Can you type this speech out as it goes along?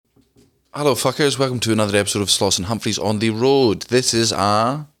Hello, fuckers. Welcome to another episode of Sloss and Humphreys on the Road. This is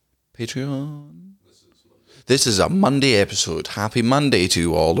our Patreon. This is a Monday episode. Happy Monday to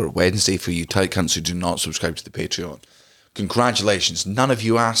you all, or Wednesday for you tight cunts who do not subscribe to the Patreon. Congratulations. None of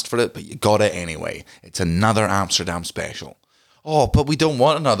you asked for it, but you got it anyway. It's another Amsterdam special. Oh, but we don't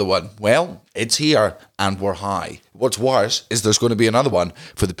want another one. Well, it's here, and we're high. What's worse is there's going to be another one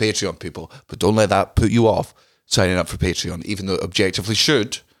for the Patreon people, but don't let that put you off signing up for Patreon, even though it objectively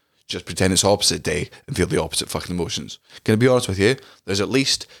should. Just pretend it's opposite day and feel the opposite fucking emotions. Can I be honest with you? There's at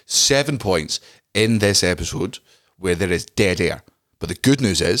least 7 points in this episode where there is dead air. But the good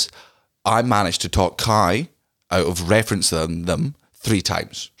news is, I managed to talk Kai out of referencing them 3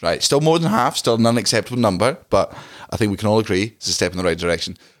 times, right? Still more than half, still an unacceptable number, but I think we can all agree it's a step in the right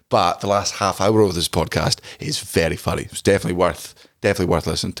direction. But the last half hour of this podcast is very funny. It's definitely worth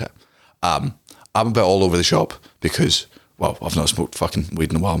listening to. I'm a bit all over the shop because, well, I've not smoked fucking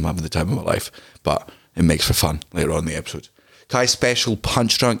weed in a while. I'm having the time of my life, but it makes for fun later on in the episode. Kai's special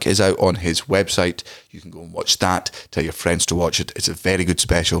Punch Drunk is out on his website. You can go and watch that. Tell your friends to watch it. It's a very good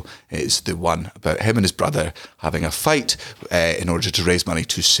special. It's the one about him and his brother having a fight in order to raise money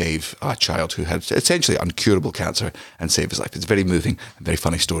to save a child who had essentially uncurable cancer and save his life. It's a very moving and very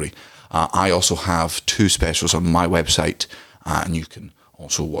funny story. I also have 2 specials on my website, and you can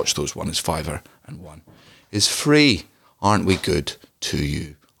also watch those. One is $5 and one is free. Aren't we good to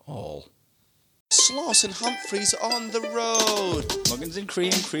you all? Sloss and Humphreys on the road. Muggins and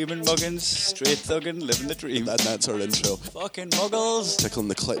cream and muggins, straight thuggin', living the dream. That's our intro. Fucking muggles. Tickling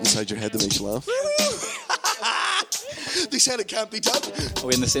the clit inside your head that makes you laugh. They said it can't be done. Are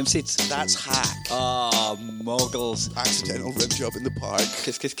we in the same seats? That's hack. Ah, muggles. Accidental rim job in the park.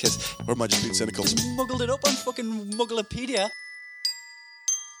 Kiss, kiss, kiss. Or am I just being cynical? Muggled it up on fucking Mugglepedia.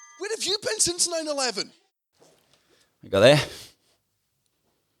 Where have you been since 9/11? We got there.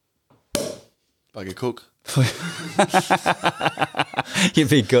 Bag of Coke. You'd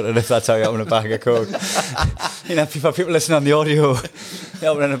be gutted if that's how you open a bag of Coke. You know, for people listening on the audio, you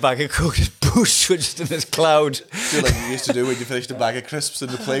open a bag of Coke, just boosh, just in this cloud. I feel like you used to do when you finished a bag of crisps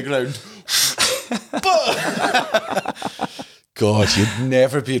in the playground. God, you'd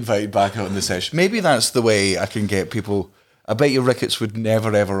never be invited back out in the session. Maybe that's the way I can get people. I bet you Ricketts would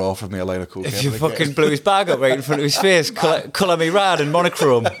never ever offer me a line of Coke. If you fucking blew his bag up right in front of his face, colour me rad and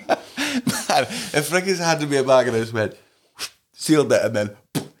monochrome. Man, if Ricketts handed me a bag and I just went, sealed it and then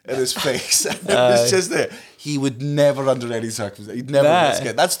in his face, and it was just there, he would never under any circumstance, he'd never risk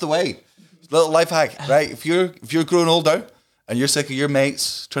it. That's the way. Little life hack, right? If you're growing older and you're sick of your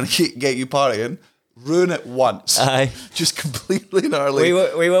mates trying to get you partying, ruin it once. Aye. Just completely gnarly.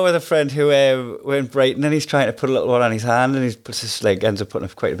 We were with a friend who were in Brighton, and he's trying to put a little one on his hand, and he puts his leg, ends up putting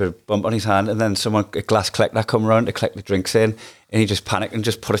quite a bit of bump on his hand, and then a glass collector come around to collect the drinks in, and he just panicked and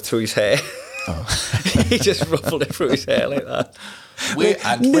just put it through his hair. Oh. He just ruffled it through his hair like that.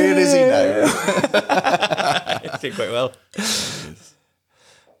 Where is he now? He's doing quite well.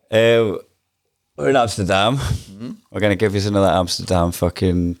 We're in Amsterdam. Mm-hmm. We're going to give you another Amsterdam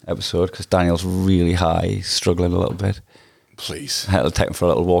fucking episode because Daniel's really high, he's struggling a little bit. Please. I had to take him for a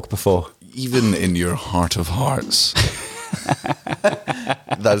little walk before. Even in your heart of hearts,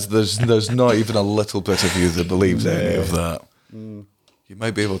 there's not even a little bit of you that believes any of that. Mm. You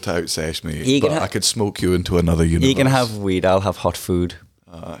might be able to out-sesh me, but I could smoke you into another universe. You can have weed, I'll have hot food.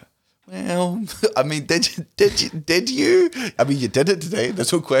 Well, I mean, did you? I mean, you did it today.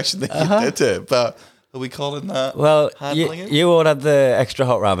 There's no question that you did it, but are we calling that? Well, you ordered the extra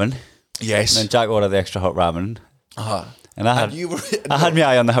hot ramen. Yes. And then Jack ordered the extra hot ramen. And I had my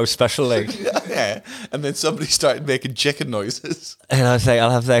eye on the house special, like. Yeah. And then somebody started making chicken noises. And I was like,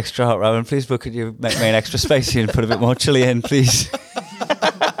 I'll have the extra hot ramen, please, but could you make me an extra spicy and put a bit more chili in, please?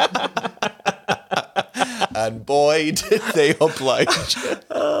 And boy, did they oblige.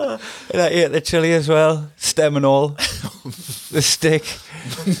 And I ate the chili as well, stem and all. The stick.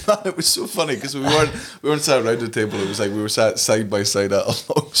 Man, it was so funny because we weren't sat around the table. It was like we were sat side by side at a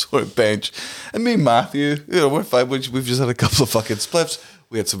long sort of bench. And me and Matthew, we're fine. We've just had a couple of fucking spliffs.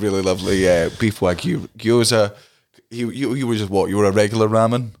 We had some really lovely beef wagyu gyoza. You were just what? You were a regular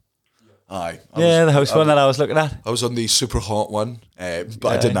ramen? Aye. The house one that I was looking at. I was on the super hot one, but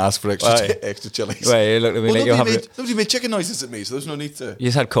I didn't ask for extra chilies. Right, you looked at me like nobody made chicken noises at me, so there's no need to. You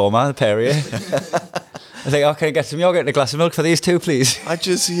just had korma, the pair of you. I was like, oh, can I get some yogurt and a glass of milk for these 2, please? I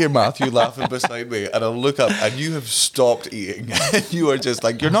just hear Matthew laughing beside me, and I look up, and you have stopped eating. And you are just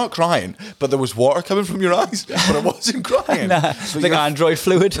like, you're not crying, but there was water coming from your eyes, but I wasn't crying. Nah, like Android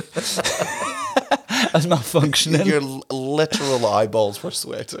fluid. That's malfunctioning. Your literal eyeballs were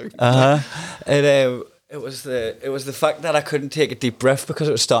sweating. And It was the fact that I couldn't take a deep breath because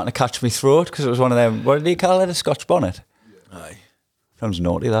it was starting to catch my throat, because it was one of them, what did you call it, a Scotch bonnet? Aye. Sounds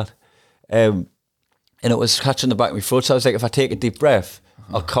naughty, that. And it was catching the back of my throat, so I was like, if I take a deep breath,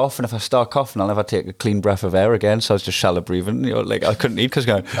 I'll cough, and if I start coughing, I'll never take a clean breath of air again, so I was just shallow breathing, like I couldn't eat because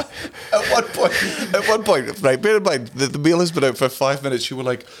going... At one point, right, bear in mind, the meal has been out for 5 minutes, you were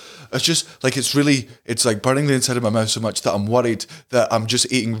like, it's just, like, it's like burning the inside of my mouth so much that I'm worried that I'm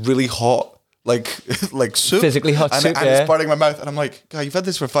just eating really hot, like soup. Physically hot soup, and yeah. it's burning my mouth, and I'm like, God, you've had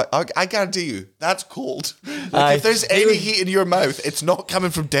this for 5... I guarantee you, that's cold. Aye. If there's any heat in your mouth, it's not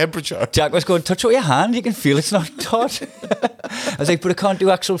coming from temperature. Jack was going, touch it with your hand, you can feel it's not hot. I was like, but it can't do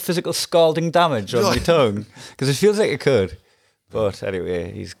actual physical scalding damage on my tongue, because it feels like it could. But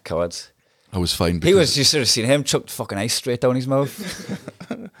anyway, he's cowards. I was fine. You should have seen him chuck fucking ice straight down his mouth.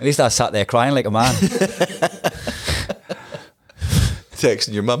 At least I sat there crying like a man.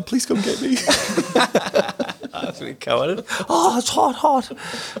 Texting your mum, please come get me. Absolutely coward. Oh, it's hot. So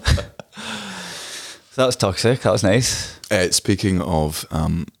that was toxic. That was nice. Speaking of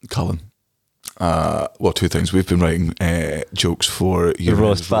Cullen, well, two things. We've been writing jokes for your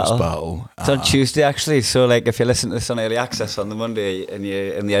Roast Battle. It's on Tuesday, actually. So, like, if you listen to this on early access on the Monday and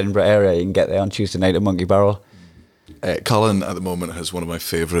you're in the Edinburgh area, you can get there on Tuesday night at Monkey Barrel. Cullen at the moment has one of my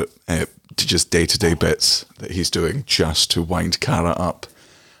favourite just day-to-day bits that he's doing just to wind Cara up.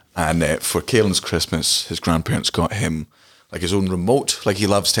 And for Caelan's Christmas, his grandparents got him like his own remote. Like, he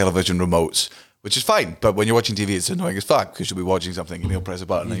loves television remotes, which is fine. But when you're watching TV, it's annoying as fuck because you'll be watching something and he'll press a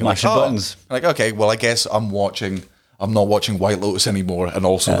button and you're mashing like, buttons. Like, okay, well, I guess I'm not watching White Lotus anymore, and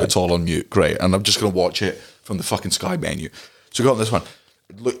also it's all on mute. Great. And I'm just going to watch it from the fucking Sky menu. So we got this one.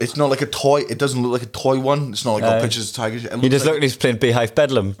 Look, it's not like a toy. It doesn't look like a toy one. It's not like got pictures of tigers. You just look at he's playing Beehive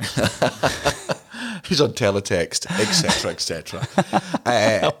Bedlam. He's on teletext, etc., etc.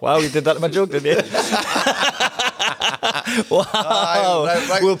 Wow, you did that to my joke, didn't you? Wow.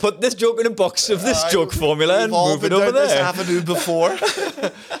 Right. We'll put this joke in a box of this joke formula and move it over this there. avenue before.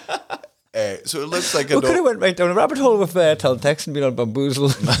 So it looks like We could have went right down a rabbit hole with teletext and been on Bamboozle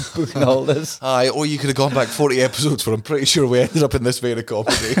booking holders. Aye, or you could have gone back 40 episodes where I'm pretty sure we ended up in this vein of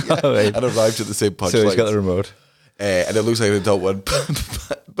comedy Right. and arrived at the same punchline. So he's got the remote. And it looks like an adult one,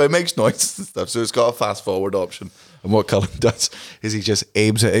 but it makes noise and stuff, so it's got a fast forward option. And what Cullen does is he just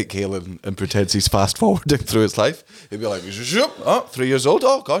aims it at Caelan and pretends he's fast forwarding through his life. He'd be like, oh, 3 years old,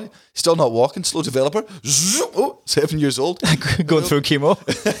 oh god, still not walking, slow developer, oh, 7 years old. Going through chemo.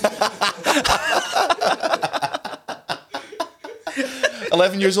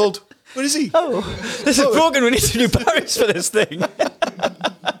 11 years old. Where is he? Oh, this is broken. We need some new barriers for this thing.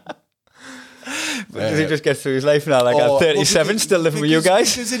 Does he just get through his life now? Like, I'm 37, still living with you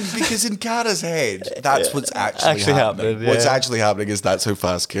guys? Because in Cara's head, that's what's actually happening. Yeah. What's actually happening is that's how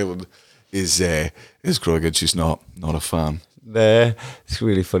fast Caelan is growing, and she's not a fan. Nah, it's a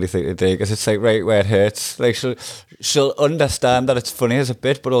really funny thing to do because it's like right where it hurts. Like she'll understand that it's funny as a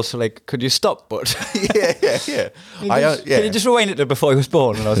bit, but also like, could you stop? But yeah. Can you just rewind it to before he was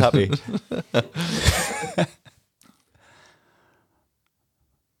born and I was happy?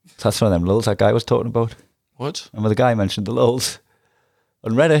 That's one of them lulz that guy was talking about. What? And when the guy mentioned the lulz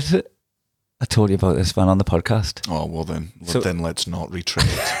on Reddit, I told you about this man on the podcast. Oh, well then let's not retread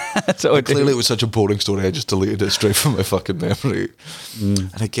it. So Clearly it was such a boring story, I just deleted it straight from my fucking memory.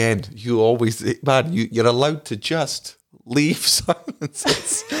 And again, you always, man, you're allowed to just leave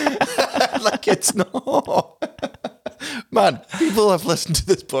silences. Like it's not. Man, people have listened to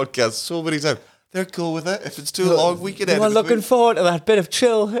this podcast so many times. They're cool with it. If it's too long, we can edit it. We're looking forward to that bit of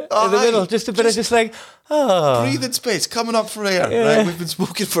chill in the middle. Just a bit of just like, breathing space, coming up for air. Yeah. Right? We've been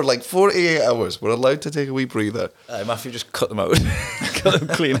smoking for like 48 hours. We're allowed to take a wee breather. Matthew just cut them out. Cut them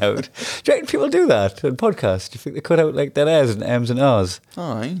clean out. Do you reckon people do that in podcasts? Do you think they cut out like their R's and M's and R's?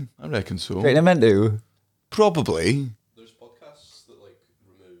 Aye, I reckon so. Do you reckon they're meant to? Probably. There's podcasts that like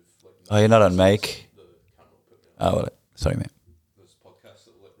remove like. Oh, you're not on mic. The camera put me Oh, well, sorry, mate. There's podcasts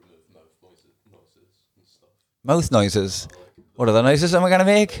that like remove mouth noises and stuff. Mouth noises. What are the noises am I going to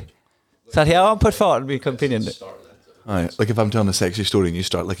make? Is that how I'm put forward and be opinion? Aye, like if I'm telling a sexy story and you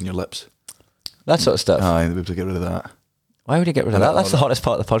start licking your lips. That sort of stuff. Aye, they'll be able to get rid of that. Why would you get rid of that? That's the hottest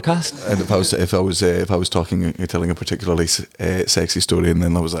part of the podcast. And if I was talking, telling a particularly sexy story, and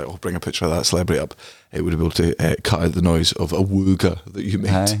then I was like, "Oh, bring a picture of that celebrity up," it would be able to cut out the noise of a wooga that you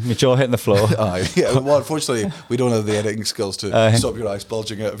made. Aye, your jaw hitting the floor. Aye, yeah. Well, unfortunately, we don't have the editing skills to stop your eyes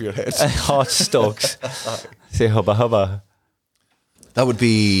bulging out of your head. Heart stokes. Say hubba hubba. That would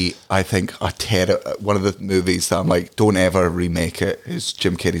be, I think, one of the movies that I'm like, don't ever remake it. Is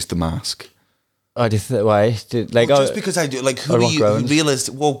Jim Carrey's The Mask. Oh, do you think why? Just because I do, like, who or are what you grounds?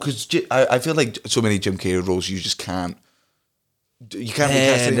 realistic? Well, because I feel like so many Jim Carrey roles you just can't. You can't be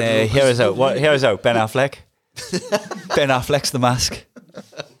casting. Hear us out. Hear us out. Ben Affleck. Ben Affleck's The Mask.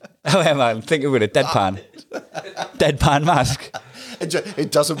 Oh, yeah, man. Think of it, a deadpan mask.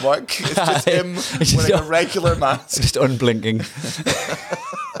 It doesn't work. It's just him It's just wearing a regular mask. Just unblinking.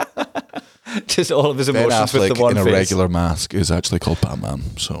 Just all of his Ben emotions with Affleck the one in a face. regular mask is actually called Batman.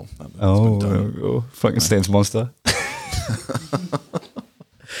 So Oh, Frankenstein's monster.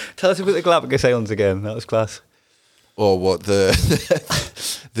 Tell us about the Galapagos Islands again. That was class. Oh, what the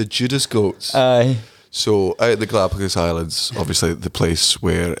the Judas goats? Aye. So out at the Galapagos Islands, obviously the place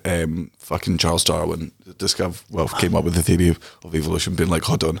where fucking Charles Darwin came up with the theory of evolution, being like,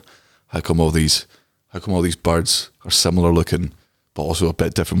 hold on, how come all these birds are similar looking, but also a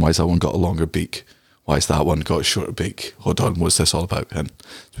bit different? Why has that one got a longer beak? Why has that one got a shorter beak? Hold on, what's this all about? And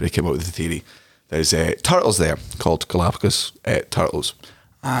so he came up with the theory. There's turtles there called Galapagos turtles,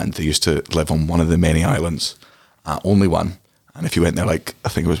 and they used to live on one of the many islands, only one. And if you went there, like, I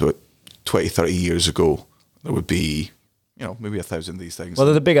think it was about 20, 30 years ago, there would be, maybe 1,000 of these things. Well,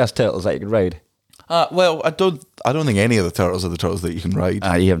 they're the big ass turtles that you could ride. Well, I don't think any of the turtles are the turtles that you can ride.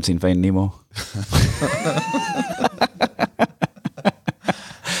 You haven't seen Finding Nemo.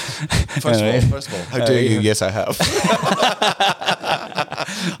 First of all, how dare you? Yes, I have.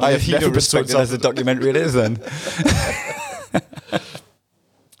 I have never respected as a documentary it is then.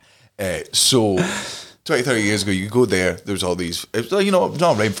 So 20, 30 years ago, you go there, there's all these, not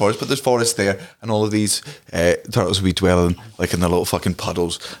rainforest, but there's forests there, and all of these turtles would be dwelling like in their little fucking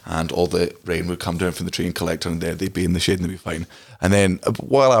puddles, and all the rain would come down from the tree and collect on there. They'd be in the shade and they'd be fine. And then a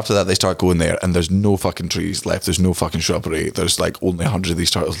while after that, they start going there, and there's no fucking trees left, there's no fucking shrubbery, there's like only 100 of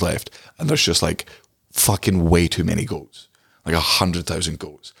these turtles left, and there's just like fucking way too many goats, like 100,000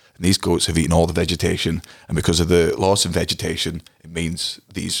 goats. And these goats have eaten all the vegetation, and because of the loss in vegetation, it means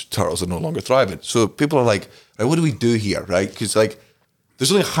these turtles are no longer thriving. So people are like, right, what do we do here, right? Because like,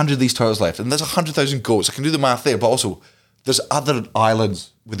 there's only 100 of these turtles left, and there's 100,000 goats. I can do the math there, but also there's other islands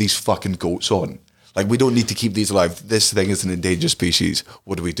with these fucking goats on. Like, we don't need to keep these alive. This thing is an endangered species.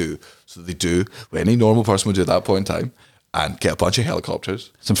 What do we do? So they do what any normal person would do at that point in time, and get a bunch of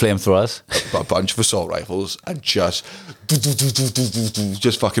helicopters, Some flamethrowers. a bunch of assault rifles, and just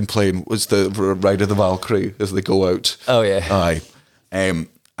fucking playing. What's the Ride of the Valkyrie as they go out? Oh, yeah. Aye.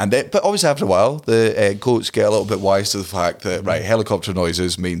 But obviously after a while, the goats get a little bit wise to the fact that, right, helicopter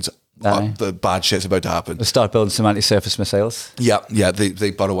noises means Aye. the bad shit's about to happen. They start building some anti-surface missiles. Yeah,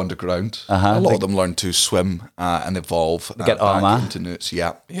 they burrow underground. Uh-huh. A lot of them learn to swim and evolve. They get armour. into newts.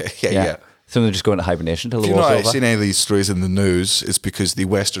 Yeah. Some of them just go into hibernation until If the you've war's not over. seen any of these stories in the news, it's because the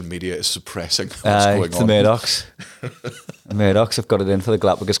Western media is suppressing what's going It's on. the Murdochs. The Murdochs have got it in for the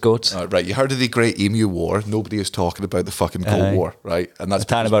Galapagos goats. Right, you heard of the Great Emu War. Nobody is talking about the fucking Goat Aye. War, right? And that's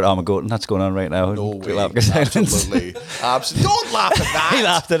Talking about Armageddon, that's going on right now. no in way. Galapagos Islands. Absolutely. Don't laugh at that. He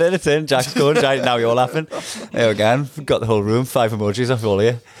laughed at it, it's in. Jack's going, now you're laughing. There we go. Got the whole room, 5 emojis off all of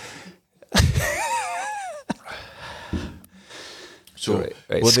you. So,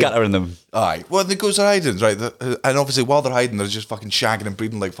 Right, well, scattering them. Aye. Well, the goats are hiding, right? And obviously, while they're hiding, they're just fucking shagging and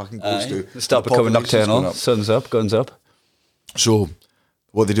breeding like fucking goats do. They start The becoming population's going nocturnal. up. Sun's up, guns up. So,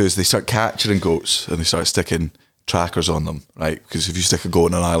 what they do is they start capturing goats and they start sticking trackers on them, right? Because if you stick a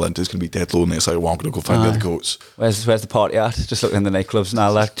goat on an island, it's going to be dead lonely. It's like, well, I'm going to go find the other goats. Where's the party at? Just looking in the nightclubs and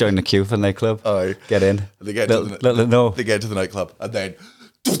all that. Join the queue for the nightclub. Aye. Get in. They get They to the nightclub, and then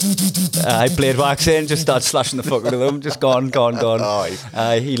Blade wax in, just start slashing the fuck out of them. Just gone.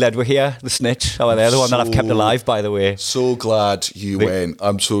 Aye. He led with here, the snitch. Oh, they're the one that I've kept alive, by the way. so glad you went.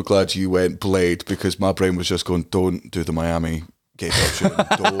 I'm so glad you went Blade, because my brain was just going, don't do the Miami gay club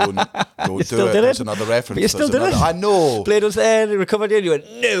shooting. Don't do still it. did There's it. another reference. But you still There's did it. I know. Blade was there, he recovered it, and you went,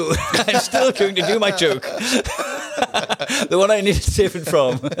 no, I'm still going to do my joke. The one I needed saving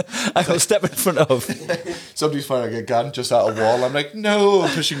from, I will step in front of. Somebody's firing a gun just at a wall. I'm like, no, I'm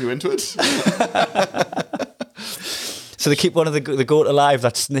pushing you into it. So they keep one of the goat alive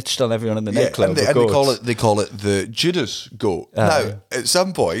that snitched on everyone in the nightclub. and with they goats. call it the Judas goat. Now, at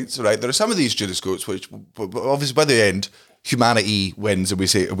some points, right, there are some of these Judas goats which, obviously, by the end, humanity wins, and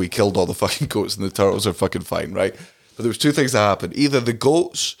we killed all the fucking goats, and the turtles are fucking fine, right? But there was two things that happened. Either the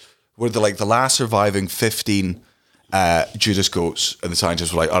goats were the last surviving 15 Judas goats, and the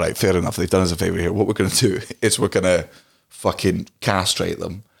scientists were like, all right, fair enough, they've done us a favor here. What we're going to do is we're going to fucking castrate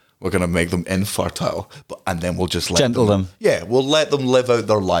them. We're going to make them infertile, and then we'll just Gentle them. Yeah, we'll let them live out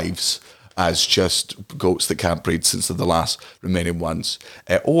their lives as just goats that can't breed since they're the last remaining ones.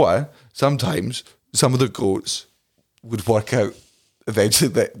 Or sometimes some of the goats would work out eventually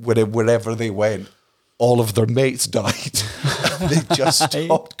that wherever they went, all of their mates died. They just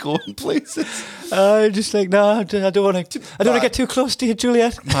stopped going places. Just like, no, I don't want to get too close to you,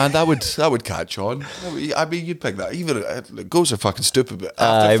 Juliet. Man, that would catch on. I mean, you'd pick that. Even ghosts are fucking stupid. But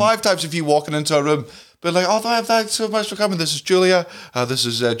after 5 times of you walking into a room, but like, oh, thanks so much for coming. This is Julia. This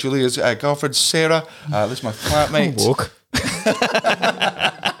is Julia's girlfriend, Sarah. This is my flatmate. Walk.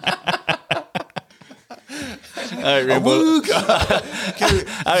 All right,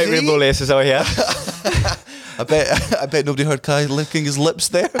 Rainbow Laces out here. I bet nobody heard Kai licking his lips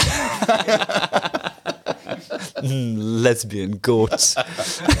there. Lesbian goats. And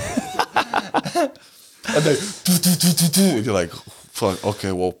then and you're like, fuck,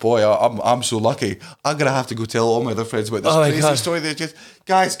 okay, well, boy, I'm so lucky. I'm gonna have to go tell all my other friends about this crazy story. They just,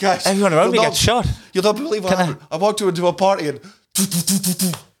 guys, everyone around me gets shot. You'll not believe what happened. I walked into a party and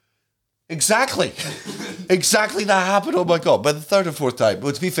exactly that happened. Oh my god! By the 3rd or 4th time,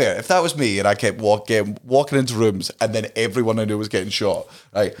 but to be fair, if that was me and I kept walking into rooms and then everyone I knew was getting shot,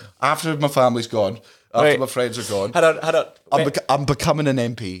 right? After my family's gone, after my friends are gone, hold on. I'm becoming an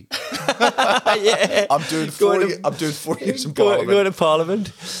MP. Yeah. I'm doing 4 years in Parliament. Going to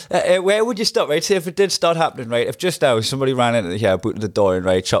Parliament. Where would you stop, right? Say if it did start happening, right? If just now somebody ran into here, booted the door in,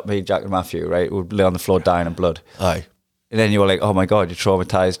 right, shot me, Jack and Matthew, right, would lay on the floor dying in blood. Aye. And then you were like, oh my God, you're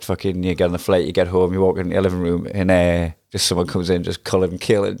traumatised, fucking, you get on the flight, you get home, you walk in your living room, and just someone comes in, just culling,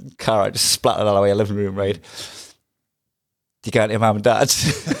 killing, Cara, just splattered all the way your living room, right? You can't hear mum and dad.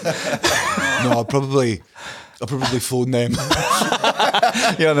 No, I'll probably phone them.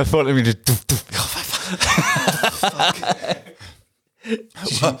 You're on the phone and you just...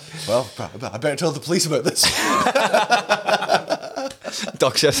 well, I better tell the police about this.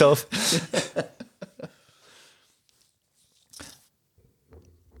 Dox yourself.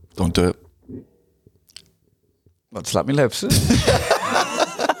 Don't do it. Not slap me lips.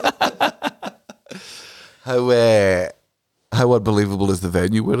 How unbelievable is the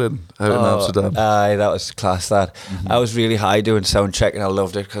venue we're in out in Amsterdam? Aye, that was class. That I was really high doing sound check and I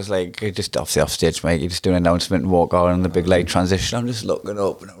loved it because like you just off stage, mate. You just do an announcement and walk on and the big light transition. I'm just looking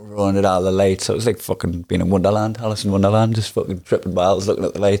up and I'm running at all the lights. So it was like fucking being in Wonderland, Alice in Wonderland, just fucking tripping miles looking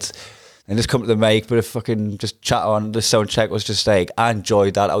at the lights. And just come to the mic, but if fucking just chat on. The sound check was just like I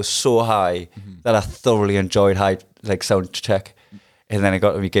enjoyed that. I was so high that I thoroughly enjoyed sound check. And then I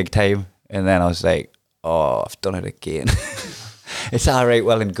got to my gig time, and then I was like, oh, I've done it again. It's all right,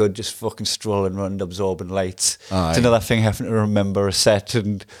 well and good, just fucking strolling around, absorbing lights. It's another thing having to remember a set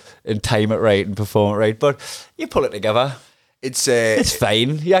and time it right and perform it right. But you pull it together. It's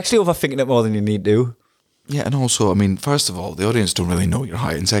fine. You're actually overthinking it more than you need to. Yeah, and also, I mean, first of all, the audience don't really know you're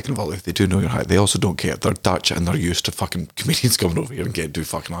high, and second of all, if they do know you're high, they also don't care. They're Dutch and they're used to fucking comedians coming over here and do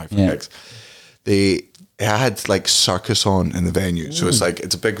fucking high for gigs. They had like circus on in the venue, so it's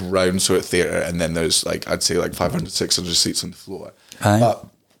a big round sort of theatre, and then there's like I'd say like 500, 600 seats on the floor. But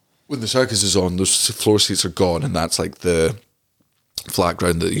when the circus is on, those floor seats are gone, and that's like the flat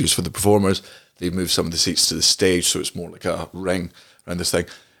ground that they use for the performers. They move some of the seats to the stage, so it's more like a ring around this thing.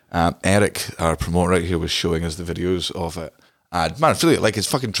 Eric, our promoter out here, was showing us the videos of it. And man, it's really like it's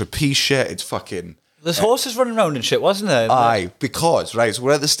fucking trapeze shit. It's fucking. There's horses running around and shit, wasn't there? Aye, because right, so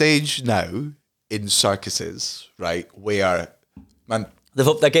we're at the stage now in circuses, right, where man. They've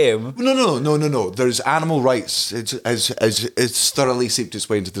upped their game. No. There's animal rights. It's thoroughly seeped its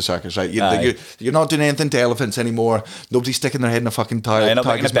way into the circus, right? You're not doing anything to elephants anymore. Nobody's sticking their head in a fucking tire. You're not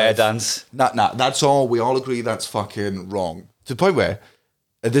making a bear dance. Nah. That's all. We all agree that's fucking wrong. To the point where,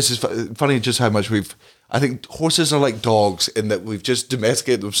 this is funny just how much I think horses are like dogs in that we've just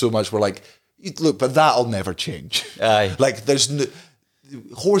domesticated them so much. We're like, look, but that'll never change. Aye. Like there's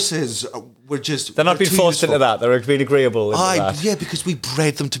horses. They're not being forced into that. They're being agreeable. Yeah, because we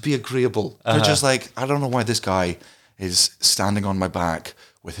bred them to be agreeable. They're just like, I don't know why this guy is standing on my back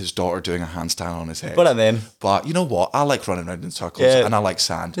with his daughter doing a handstand on his head. But I mean, but you know what? I like running around in circles and I like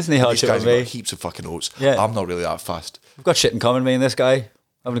sand. Isn't he hard These shit guys with me? got heaps of fucking oats. Yeah. I'm not really that fussed. We've got shit in common, me and this guy.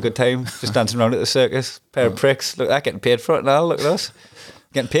 Having a good time, just dancing around at the circus. Pair of pricks. Look at that, getting paid for it now. Look at us.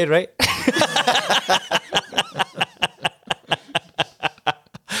 Getting paid, right?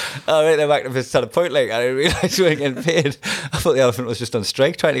 All right, then back to this sort of point. Like, I didn't realise we weren't getting paid. I thought the elephant was just on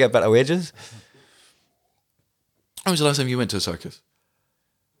strike, trying to get better wages. When was the last time you went to a circus?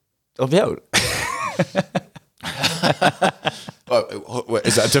 I'll be out.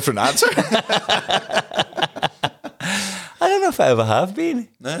 Is that a different answer? I don't know if I ever have been.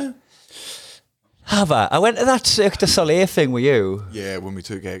 No. Have I? I went to that Cirque du Soleil thing with you. Yeah, when we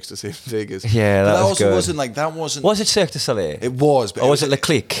took ecstasy in Vegas. Yeah, that was also good. wasn't like that. Wasn't. Was it Cirque du Soleil? It was, but or was it Le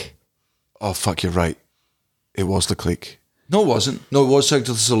Clique? Oh fuck, you're right. It was the clique. No, it wasn't. No, it was Cirque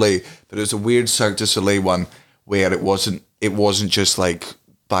du Soleil, but it was a weird Cirque du Soleil one where it wasn't just like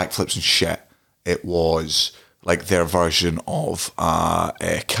backflips and shit. It was like their version of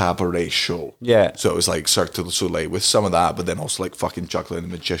a cabaret show. Yeah. So it was like Cirque du Soleil with some of that, but then also like fucking juggling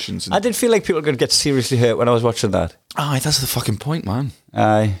and magicians. And I did feel like people were going to get seriously hurt when I was watching that. aye, that's the fucking point, man.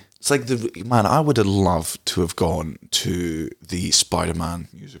 Aye. It's like I would have loved to have gone to the Spider-Man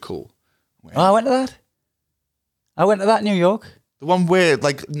musical. Oh, I went to that. I went to that in New York. The one where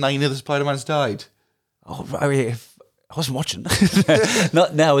like 9 of the Spider-Mans died. Oh, I mean, I wasn't watching. No,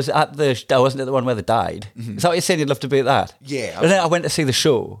 I was at I wasn't at the one where they died. Is that what you're saying? You'd love to be at that? Yeah. And then I went to see the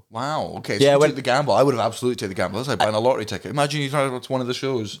show. Wow, okay. So Yeah, you when- took the gamble. I would have absolutely taken the gamble. That's like buying a lottery ticket. Imagine you turn up to one of the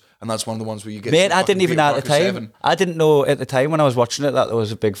shows and that's one of the ones where you get... Mate, to I didn't even Peter know at the Parker time. 7. I didn't know at the time when I was watching it that there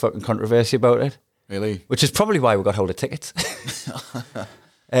was a big fucking controversy about it. Really? Which is probably why we got hold of tickets.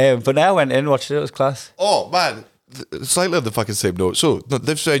 But now I went in, watched it, it was class. Oh, man. Slightly on the fucking same note. So,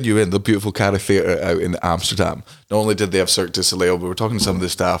 they've sent you in the beautiful Cara Theatre out in Amsterdam. Not only did they have Cirque du Soleil, but we were talking to some of the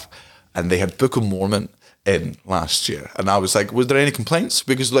staff and they had Book of Mormon in last year. And I was like, was there any complaints?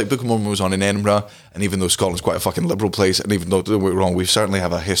 Because like Book of Mormon was on in Edinburgh, and even though Scotland's quite a fucking liberal place, and even though, don't get me wrong, we certainly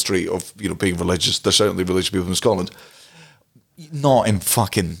have a history of, being religious. There's certainly religious people in Scotland. Not in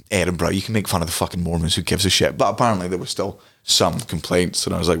fucking Edinburgh. You can make fun of the fucking Mormons, who gives a shit? But apparently there were still some complaints,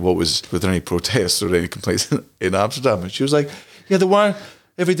 and I was like, was there any protests or any complaints in Amsterdam? And she was like, yeah, there were.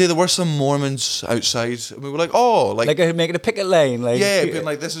 Every day there were some Mormons outside, and we were like, oh, like making a picket lane, like yeah, being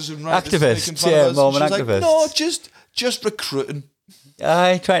like, this isn't right. This is activists, making fun yeah, of us. And Mormon she was activists. like, no, just recruiting.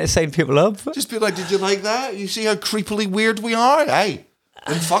 Aye, trying to sign people up. Just be like, did you like that? You see how creepily weird we are? Hey,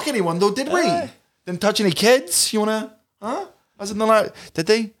 didn't fuck anyone though, did we? Didn't touch any kids. You wanna? Huh? Wasn't the like? Did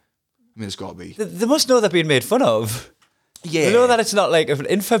they? I mean, it's got to be. They must know they're being made fun of. Yeah. They know that it's not like an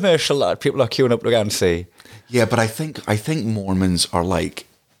infomercial that people are queuing up to go and see. Yeah, but I think Mormons are like,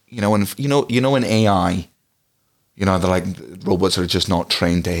 in AI, they're like robots are just not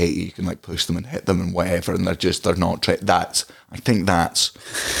trained to hate you. You can like push them and hit them and whatever, and they're not trained. I think that's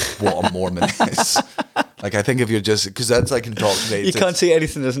what a Mormon is. Like, I think if you're just, because that's like indoctrinated. You can't see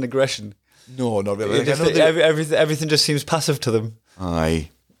anything as an aggression. No, not really. Like, Just, I know that- everything just seems passive to them. I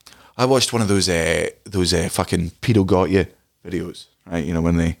watched one of those fucking pedo got you videos, right?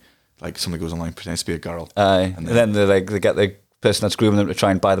 When they like somebody goes online pretends to be a girl, Aye. and And then they get the person that's grooming them to try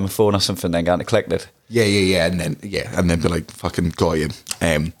and buy them a phone or something, then go to collect it. yeah, and then be like fucking got you.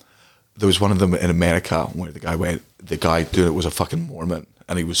 There was one of them in America where the guy doing it was a fucking Mormon,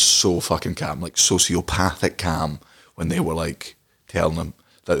 and he was so fucking calm, like sociopathic calm, when they were like telling him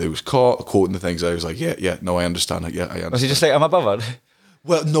that they was quoting the things. I was like, yeah, no, I understand it. Yeah, I understand. Was he just like, am I bothered?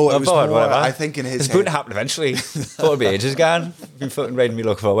 Well, no, it I'm was bothered, more, whatever. I think in his It's head. bound to happen eventually. Thought it'd be ages gone. Been fucking riding me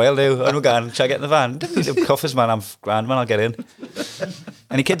luck for a while now. I'm going, shall I get in the van? Didn't need the coffers, man. I'm grand, man. I'll get in.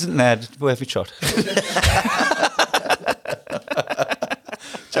 Any kids in there? Just worth a shot.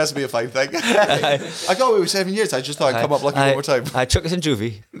 Chance to be a fine thing. I got away with 7 years. I just thought I'd come up lucky one more time. I chuck us in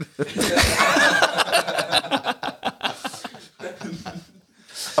juvie.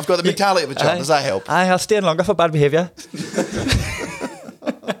 I've got the mentality of a child. Does that help? I'll stay in longer for bad behaviour.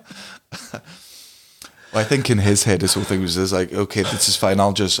 Well, I think in his head, his whole thing was just like, okay, this is fine.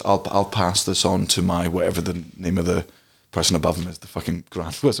 I'll pass this on to my whatever the name of the person above him is, the fucking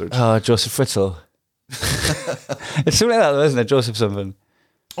Grand Wizard. Oh, Joseph Fritzl. It's something like that, though, isn't it? Joseph something.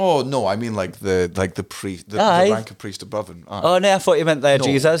 Oh no, I mean like the priest, the Aye. rank of priest above him. Aye. Oh, no, I thought you meant their No.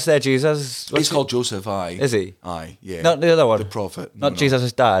 Jesus. Their Jesus. He's called Joseph. Aye, Is he? Aye, yeah. Not the other one. the prophet. Not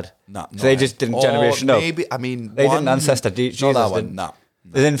Jesus' dad. No, So they just didn't generation up. Maybe I mean They one, didn't ancestor Jesus. Not that one. didn't. No.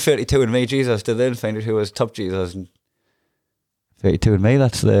 They didn't 32 and me Jesus. Did they? Didn't find out who was top Jesus. And 32 and me.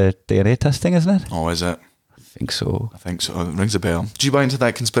 That's the DNA testing, isn't it? Oh, is it? I think so. I think so. It rings a bell. Do you buy into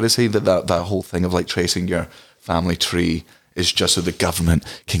that conspiracy that whole thing of like tracing your family tree is just so the government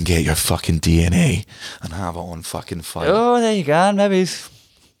can get your fucking DNA and have it on fucking file? Oh, there you go. Maybe.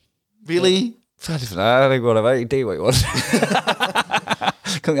 Really? I don't know. I think whatever. You do what you want.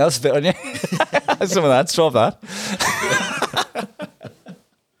 Something else spit on you. Some of that. Swab that.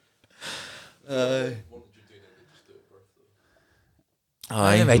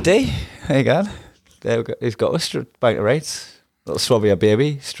 Aye. Matey. There you go. There we go. He's got us back to rights. Little swabby a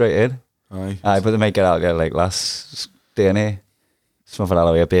baby straight in. Aye. Aye, but they might get out there like last DNA. Smothered out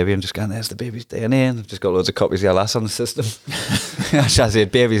of a baby and just going, there's the baby's DNA. And I've just got loads of copies of your lass on the system. Shazzy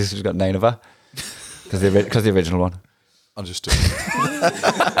had babies, she's got 9 of her. Because the original one. Understood.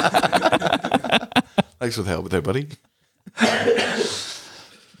 Thanks for the help there, buddy.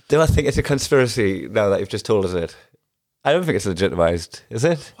 Do I think it's a conspiracy now that you've just told us it? I don't think it's legitimised, is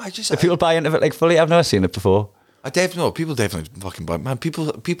it? I just- Do people buy into it like fully? I've never seen it before. People definitely fucking buy. Man,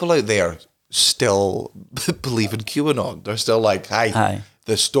 people out there still believe in QAnon. They're still like, Aye.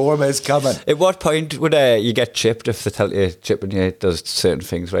 the storm is coming. At what point would you get chipped if they tell you chipping you does certain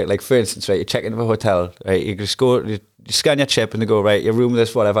things, right? Like, for instance, right, you check into a hotel, right, you just go, you scan your chip and they go, right, your room,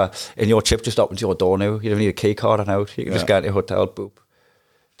 this, whatever, and your chip just opens your door now. You don't need a key card or out. You can just go into your hotel, boop,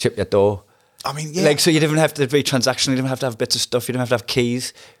 chip your door. I mean, yeah. Like, so you didn't have to be transactional, you didn't have to have bits of stuff, you didn't have to have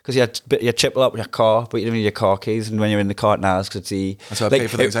keys, because you had your chip up with your car, but you didn't need your car keys, and when you're in the car now, because it's the... So I pay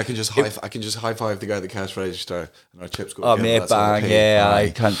for things, I can just high five the guy at the cash register, and our chips go... Oh, mate, bang, yeah, I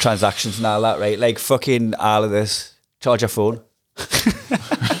can't, transactions and all that, right? Like, fucking all of this. Charge your phone.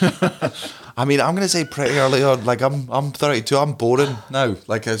 I mean, I'm going to say pretty early on, like, I'm 32, I'm boring now.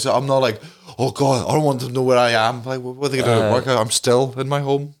 Like, so I'm not like, oh, God, I don't want to know where I am. Like, what are they going to do at work? I'm still in my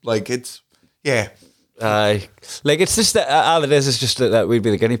home. Like, it's... Yeah. Like, it's just that all it is just that we'd be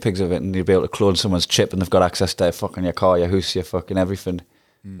the guinea pigs of it, and you'd be able to clone someone's chip, and they've got access to fucking your car, your house, your fucking everything,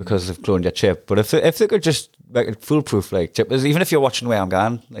 because they've cloned your chip. But if they could just make it foolproof, like chip, even if you're watching where I'm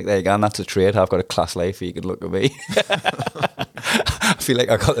going, like, there you go, and that's a trade. I've got a class life, you can look at me. I feel like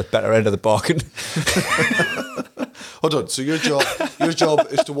I got the better end of the bargain. Hold on. So your job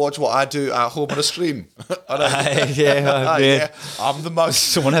is to watch what I do at home on a stream. Yeah, I'm the most.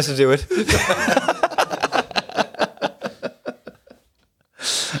 Someone has to do it.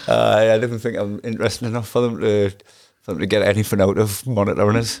 I didn't think I'm interesting enough for them to get anything out of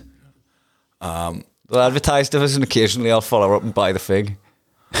monitoring us. They'll advertise to us, and occasionally I'll follow up and buy the thing.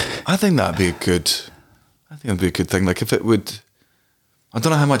 I think that'd be a good thing. Like, if it would, I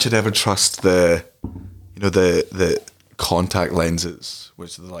don't know how much I'd ever trust the contact lenses,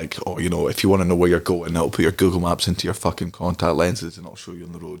 which are like, oh, if you want to know where you're going, it'll put your Google Maps into your fucking contact lenses and it'll show you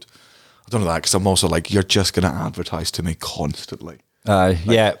on the road. I don't know that, because I'm also like, you're just going to advertise to me constantly.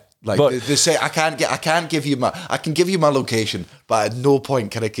 Yeah. Like, but they say, I can give you my location, but at no point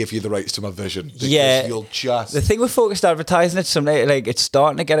can I give you the rights to my vision. Because you'll just... The thing with focused advertising, it's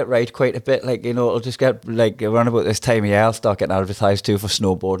starting to get it right quite a bit. Like, it'll just get, like, around about this time of year, I'll start getting advertised to for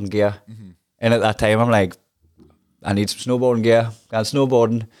snowboarding gear. Mm-hmm. And at that time, I'm like, I need some snowboarding gear. I'm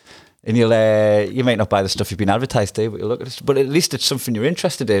snowboarding. And you might not buy the stuff you've been advertised to, but you look at it. But at least it's something you're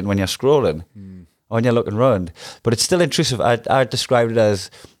interested in when you're scrolling or when you're looking around. But it's still intrusive. I described it as,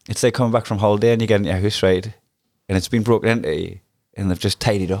 it's like coming back from holiday and you get into your house, right? And it's been broken into, and they've just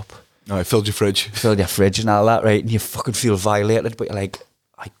tidied up. No, I filled your fridge. Filled your fridge and all that, right? And you fucking feel violated, but you're like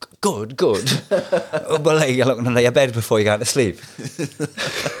good. But like, you're looking under your bed before you go to sleep.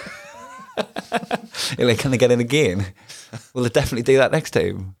 You're like, can they get in again? Well, they definitely do that next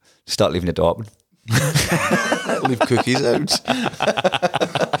time. Start leaving the door open. Leave cookies out.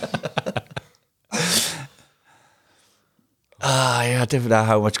 Yeah, I don't know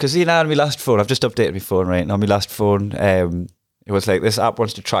how much. Because, on my last phone, I've just updated my phone, right? And on my last phone, it was like, this app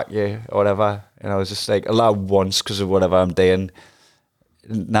wants to track you or whatever. And I was just like, allow once because of whatever I'm doing.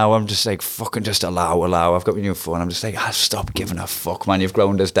 Now I'm just like, fucking just allow. I've got my new phone. I'm just like, stop giving a fuck, man. You've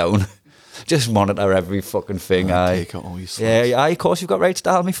ground us down. Just monitor every fucking thing. Take out all your yeah, of course you've got rights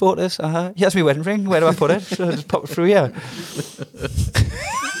to all my photos. Here's my wedding ring. Where do I put it? Should I just pop it through here?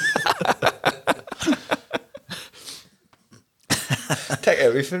 Take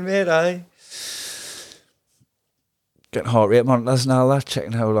everything, mate. Getting heart rate monitors and all that,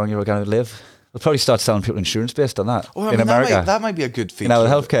 checking how long you're going to live. They'll probably start selling people insurance based on that in America. That might be a good feature. In our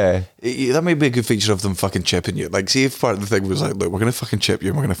healthcare. That might be a good feature of them fucking chipping you. Like, see if part of the thing was like, look, we're going to fucking chip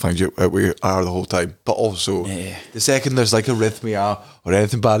you and we're going to find you out where you are the whole time. But also, the second there's like arrhythmia or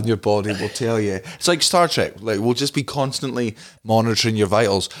anything bad in your body, we'll tell you. It's like Star Trek. Like, we'll just be constantly monitoring your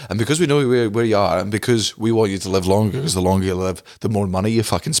vitals. And because we know where you are and because we want you to live longer, because the longer you live, the more money you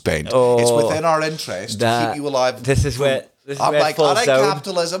fucking spend. It's within our interest to keep you alive. This is where I'm like, all right, down.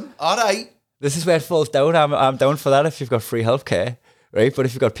 capitalism, all right. This is where it falls down. I'm down for that if you've got free healthcare, right? But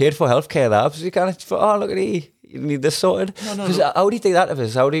if you've got paid for healthcare, that you can't. Look at you need this sorted. Because Audi do that to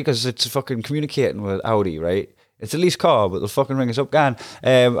us. Audi, because it's fucking communicating with Audi, right? It's a lease car, but they'll fucking ring us up, I'm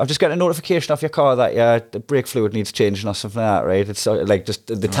just getting a notification off your car that the brake fluid needs changing or something like that, right? It's like just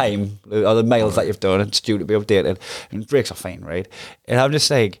the time or the miles that you've done. It's due to be updated, and brakes are fine, right? And I'm just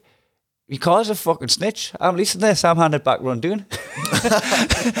like, your car's a fucking snitch. I'm leasing this. I'm handed back run doing.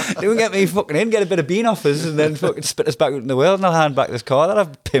 Don't get me fucking in, get a bit of bean off us, and then fucking spit us back out in the world, and I'll hand back this car that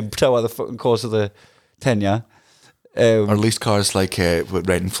I've pimped over the fucking course of the tenure. Or leased cars like with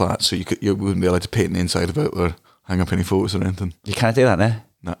renting flats, so you wouldn't be allowed to paint the inside of it or hang up any photos or anything. You can't do that, no?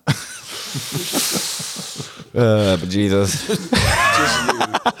 No. But Jesus. Just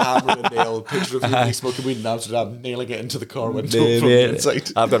you. hammer and nail, picture of you smoking weed in Amsterdam, nailing it into the car window Yeah, from mate. the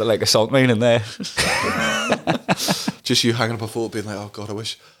inside. I've got it like a salt mine in there. Just you hanging up a photo being like, oh God, I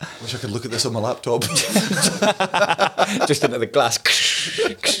wish I could look at this on my laptop. Just into the glass.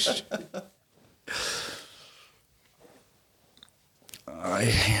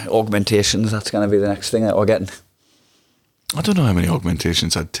 Augmentations, that's going to be the next thing that we're getting. I don't know how many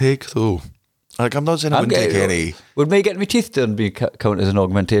augmentations I'd take though. Like, I'm not saying I wouldn't take any. Would me getting my teeth done be count as an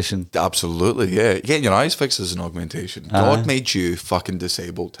augmentation? Absolutely, yeah. Getting your eyes fixed is an augmentation. God made you fucking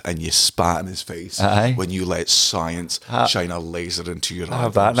disabled and you spat in his face Aye. when you let science shine a laser into your I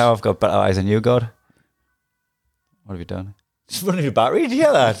have eyeballs. that now. I've got better eyes than you, God. What have you done? Just running your battery. Did you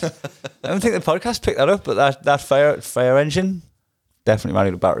hear that? I don't think the podcast picked that up, but that fire engine definitely ran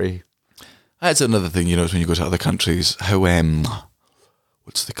out of battery. That's another thing, you know, when you go to other countries, how,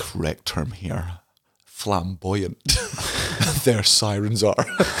 what's the correct term here? Flamboyant their sirens are.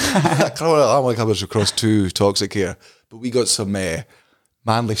 I don't want to come across too toxic here, but we got some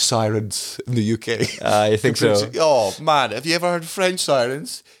manly sirens in the UK. You think so? Oh, man, have you ever heard French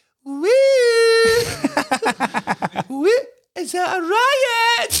sirens? Wee! Wee! Is that a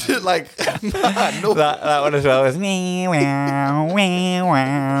riot? Like, man, no. That one as well was me. You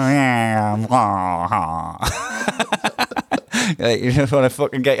just want to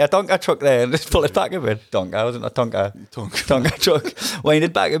fucking get your Tonka truck there and just pull it back a bit. Tonka, wasn't it? Tonka truck. Wind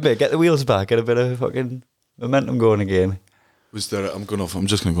it back a bit, get the wheels back, get a bit of fucking momentum going again. Was there? I'm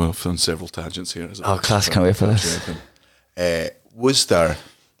just going to go off on several tangents here. Oh, class! Can't wait for this. Was there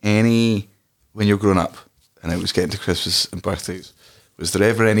any, when you were growing up and it was getting to Christmas and birthdays, was there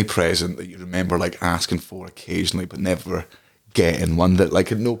ever any present that you remember like asking for occasionally but never getting one that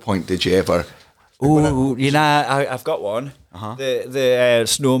like at no point did you ever? Oh, you know, I've got one. The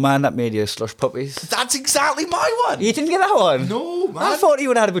snowman that made you slush puppies. That's exactly my one. You didn't get that one? No, man. I thought you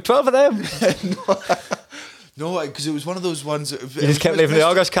would have had about 12 of them. No, because it was one of those ones. That, You just kept leaving the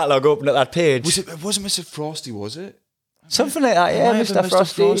August catalogue open at that page. It wasn't Mr. Frosty, was it? Something like that, yeah, Might have been Mr.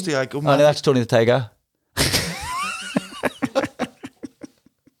 Frosty. Oh, No, that's Tony the Tiger.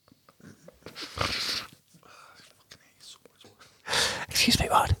 Excuse me,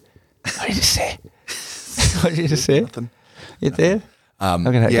 what? What did you say? What did you just say? Nothing. You did? I'm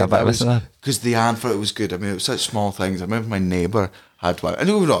going to get back listen to that. Because the answer, it was good. I mean, it was such small things. I remember my neighbour had one. I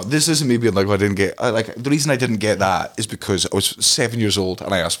know this isn't me being like, well, I didn't get. The reason I didn't get that is because I was 7 years old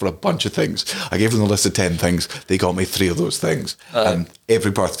and I asked for a bunch of things. I gave them the list of 10 things. They got me 3 of those things. And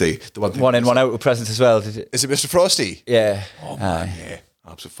every birthday, the one thing. One in, one out with presents as well. Did you? Is it Mr. Frosty? Yeah. Oh, man, yeah.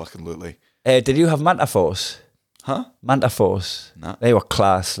 Absolutely. Did you have Manta Force? Huh? Manta Force. No. They were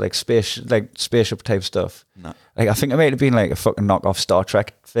class, like spaceship type stuff. No. Like I think it might have been like a fucking knockoff Star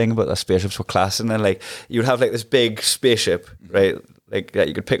Trek thing, but the spaceships were class. And then like you'd have like this big spaceship, right? Like that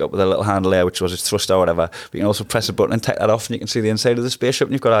you could pick up with a little handle there, which was its thruster or whatever. But you can also press a button and take that off, and you can see the inside of the spaceship.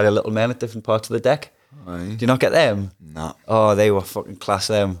 And you've got all your little men at different parts of the deck. Aye. Do you not get them? No. Oh, they were fucking class.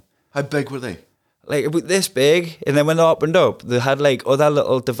 Them. How big were they? Like about this big, and then when they opened up, they had like other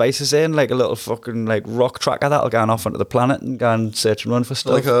little devices in, like a little fucking like rock tracker that'll go off onto the planet and go and search and run for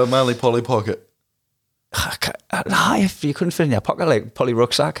stuff. Like a Manly Polly Pocket. Nah, if you couldn't fit in your pocket, like Polly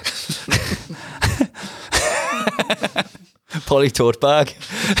rucksack, Polly tote bag.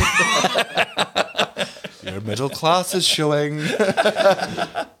 Your middle class is showing.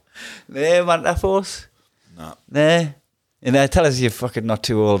 Nah, Manta Force. No. Nah. And tell us you're fucking not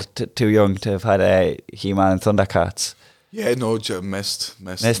too old, too young to have had a He-Man and Thundercats. Yeah, no, missed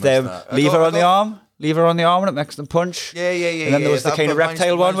them. that. Leave her on the arm. Leave her on the arm and it makes them punch. Yeah. And then there was the kind of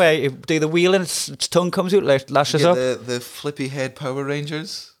reptile one where you do the wheel and its tongue comes out, like lashes up. The flippy head Power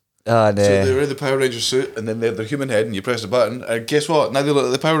Rangers. Oh, no. So they're in the Power Ranger suit and then they're their human head and you press the button and guess what? Now they look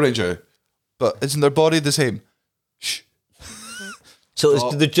like the Power Ranger. But isn't their body the same? Shh.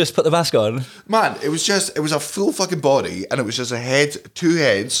 So did they just put the mask on? Man, it was a full fucking body and it was just a head, 2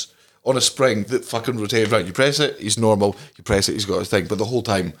 heads on a spring that fucking rotated around. You press it, he's normal. You press it, he's got his thing. But the whole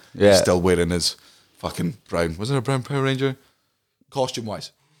time, he's still wearing his fucking brown. Wasn't it a brown Power Ranger?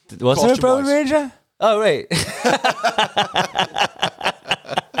 Costume-wise. Was there a Power Ranger? Oh, right.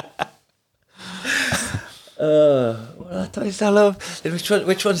 What I love.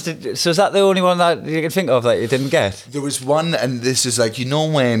 Which ones did? So is that the only one that you can think of that you didn't get? There was one, and this is like, you know,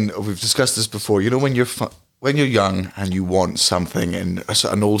 when we've discussed this before. You know, when you're young and you want something, and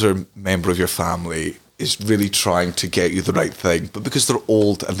an older member of your family is really trying to get you the right thing, but because they're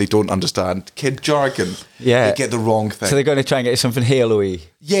old and they don't understand kid jargon, they get the wrong thing. So they're going to try and get you something Halo-y.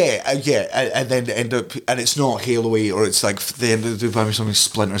 Yeah, and then they end up, and it's not Halo-y, or it's like they end up they buy me something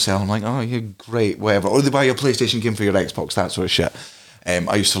Splinter Cell. I'm like, oh, you're great, whatever. Or they buy you a PlayStation game for your Xbox, that sort of shit.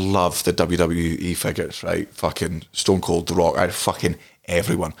 I used to love the WWE figures, right? Fucking Stone Cold, The Rock, fucking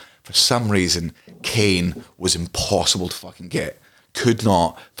everyone. For some reason, Kane was impossible to fucking get. Could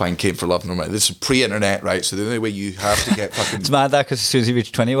not find Kane for love nor money. This is pre-internet, right? So the only way you have to get fucking... It's mad that because as soon as you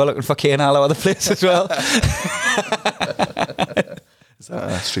reach 20, we're looking for Kane all over the place as well. Is that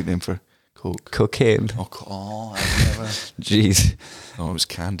a street name for coke? Cocaine. Oh, I've never... Jeez. Oh, it was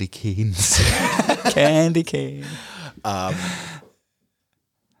Candy Canes. Candy cane. The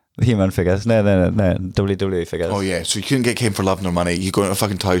He-Man figures. No. WWE figures. Oh, yeah. So you couldn't get Kane for love nor money. You go into a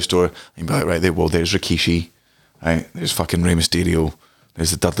fucking toy store and you'd be like, right, there, well, there's Rikishi. Right, there's fucking Rey Mysterio. There's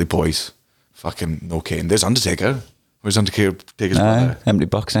the Dudley Boys. Fucking no Kane. There's Undertaker. Where's Undertaker's brother? Empty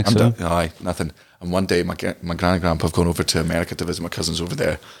box next to him. Aye, nothing. And one day, my gran and grandpa have gone over to America to visit my cousins over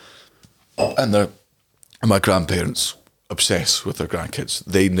there, and my grandparents obsessed with their grandkids.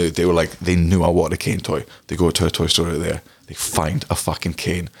 They knew I wanted a Kane toy. They go to a toy store out there. They find a fucking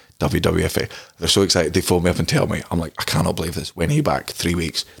Kane WWFA. They're so excited. They phone me up and tell me. I'm like, I cannot believe this. When are you back? 3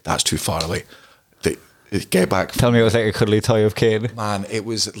 weeks. That's too far away. Get back. Tell me it was like a cuddly toy of Kane. Man, it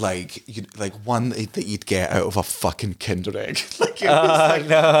was like one that you'd get out of a fucking Kinder Egg. Like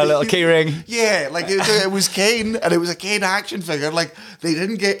a little key ring. Yeah, like it was Kane, and it was a Kane action figure. Like they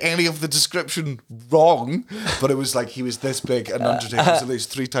didn't get any of the description wrong, but it was like he was this big, and Undertaker was at least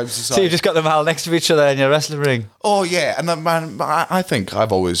 3 times the size. So you just got them all next to each other in your wrestling ring. Oh yeah, and man, I think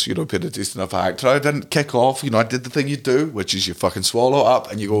I've always been a decent enough actor. I didn't kick off. I did the thing you do, which is you fucking swallow up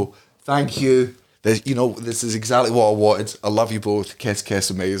and you go, thank you. This is exactly what I wanted. I love you both. Kiss, kiss,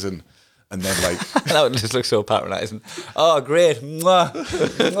 amazing. And then that would just look so patronising. Oh, great. Mwah.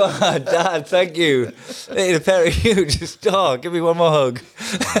 Mwah. Dad, thank you. Need a pair of you. Just, give me one more hug.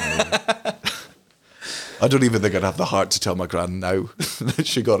 I don't even think I'd have the heart to tell my gran now that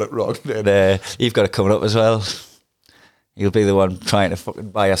she got it wrong then. You've got it coming up as well. You'll be the one trying to fucking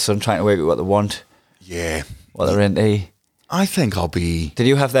buy your son, trying to work out what they want. Yeah. What they're into. I think I'll be... Did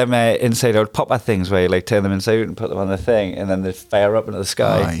you have them inside out popper things where you turn them inside out and put them on the thing and then they fire up into the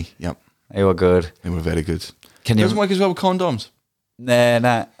sky? Aye, yep. They were good. They were very good. Can you... Doesn't work as well with condoms.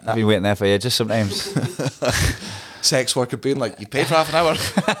 Nah. I've been waiting there for you just sometimes. Sex worker being like, you paid for half an hour.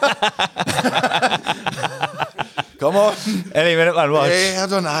 Come on. Any minute, man, watch. Yeah, I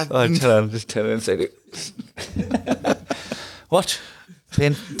don't know. Just turn it inside out. What?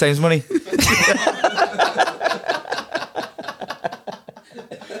 Paying times money?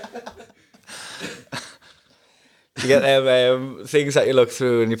 You get them things that you look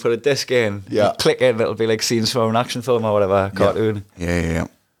through and you put a disc in. Yeah. You click it and it'll be like scenes from an action film or whatever, cartoon. Yeah.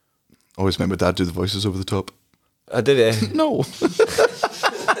 Always made my dad do the voices over the top. I did it. No.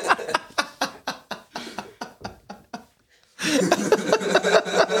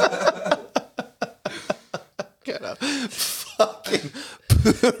 Get a fucking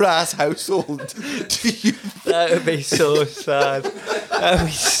poor ass household. That would be so sad. That would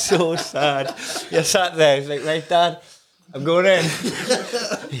be so sad. You're sat there, he's like, right, Dad, I'm going in.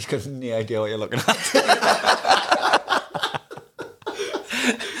 He's got no idea what you're looking at.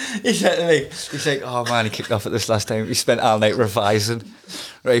 He said to me, he's like, oh man, he kicked off at this last time. He spent all night revising.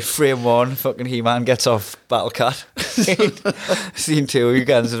 Right, frame 1, fucking He-Man gets off Battle Cat. Scene 2, he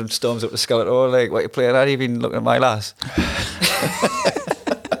guns and storms up the Skeletor, like, what you playing at? You've been looking at my lass.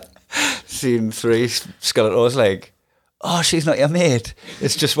 Scene 3, Skeletor's like, oh, she's not your mate.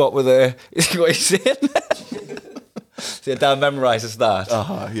 It's just what he's saying. So your dad memorises that.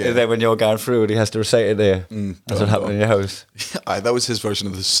 Yeah. And then when you're going through it, he has to recite it there. That's what happened in your house. Aye, that was his version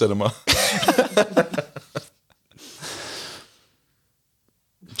of the cinema.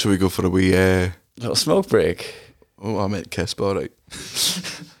 Shall we go for a wee... Little smoke break. Oh, I meant kiss, but all right.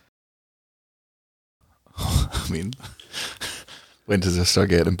 I mean, when does this start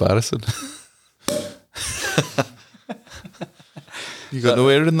getting embarrassing? You got no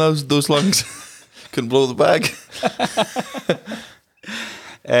air in those lungs? Couldn't blow the bag?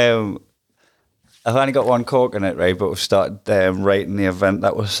 I've only got one cork in it, right? But we've started writing the event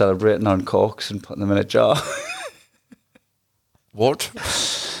that we're celebrating on corks and putting them in a jar. What?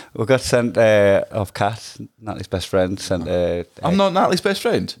 We got sent off Kat, Natalie's best friend, sent. I'm not Natalie's best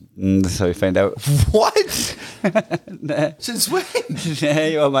friend. That's how we found out. What? Nah. Since when? Yeah,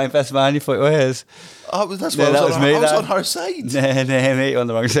 you were my best man. You thought you were his. Oh, that's why I was on her side. Nah, mate, you're on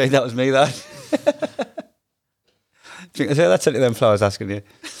the wrong side. That was me. That. Do you think that sent you them flowers asking you?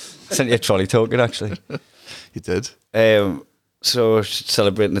 I sent you a trolley token, actually. You did. So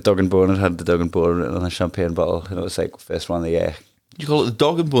celebrating the dog and bone, and had the dog and bone written on a champagne bottle, and it was like first one of the year. You call it the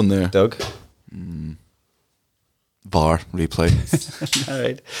dog and bone there? Doug. VAR replay. All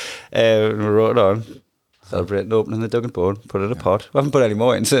right. We wrote it on. celebrating opening the Dug and Bone, put it in a pot. We haven't put any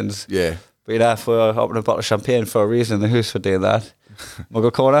more in since. Yeah. But you're there for opening a bottle of champagne for a reason. The who's for doing that?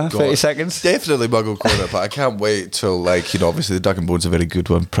 Muggle Corner, 30 seconds. Definitely Muggle Corner, but I can't wait till, like, obviously the Dug and Bone's a very good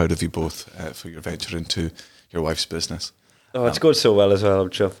one. Proud of you both for your venture into your wife's business. Oh, it's going so well as well. I'm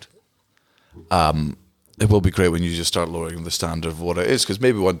chuffed. It will be great when you just start lowering the standard of what it is, because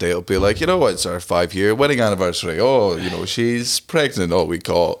maybe one day it'll be like, what, it's our 5-year wedding anniversary. Oh, she's pregnant. Oh, we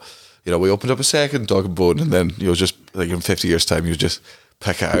we opened up a second Dog and Bone, and then you'll just, like, in 50 years' time, you'll just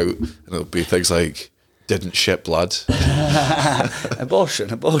pick it out, and it'll be things like, didn't ship blood. Abortion.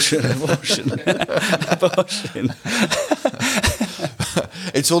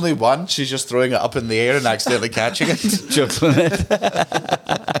 It's only one. She's just throwing it up in the air and accidentally catching it. Juggling it.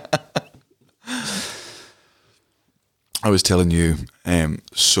 I was telling you,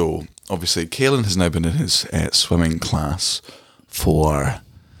 so obviously Caelan has now been in his swimming class for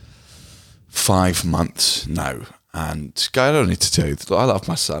 5 months now. And Guy, I don't need to tell you, I love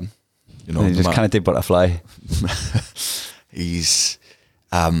my son. He just kind of did butterfly. He's,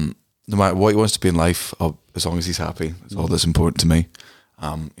 no matter what he wants to be in life, as long as he's happy, that's all that's important to me.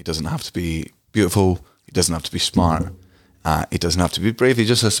 He doesn't have to be beautiful. He doesn't have to be smart. He doesn't have to be brave. He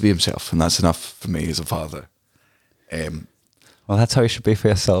just has to be himself. And that's enough for me as a father. Well, that's how you should be for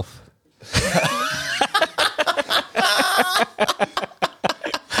yourself.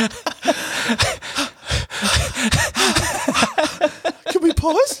 Can we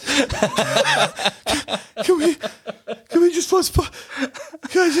pause? Can we just pause?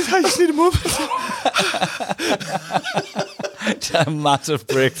 I just need a moment. A massive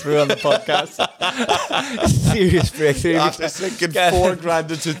breakthrough on the podcast. Serious breakthrough. After sinking $4,000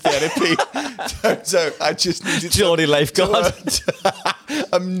 into therapy, turns out I just needed Johnny Lifeguard.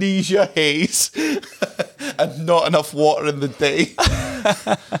 Amnesia haze and not enough water in the day.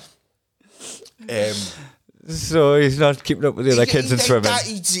 So he's not keeping up with the other kids in swimming.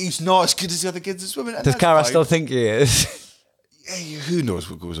 He's not as good as the other kids in swimming. Does Cara still think he is? Who knows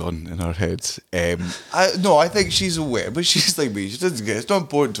what goes on in our heads? I think she's aware, but she's like me. She doesn't get it. It's not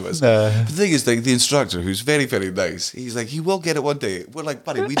important to us. No. The thing is, like, the instructor, who's very, very nice, he's like, he will get it one day. We're like,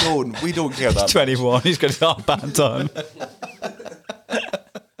 buddy, we don't care that. He's 21. He's got his armband on.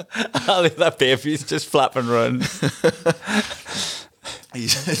 I'll leave that baby's just flap and run.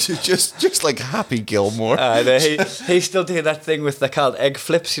 He's just like Happy Gilmore. He's still doing that thing with, they're called egg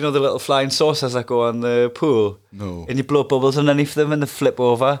flips, the little flying saucers that go on the pool. No. And you blow bubbles underneath them and they flip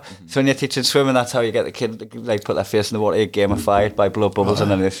over. Mm-hmm. So when you're teaching swimming, that's how you get the kid to, like, put their face in the water. You gamify it by blow bubbles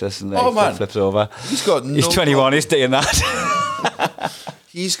underneath this, and then flips over. He's 21, problem. He's doing that.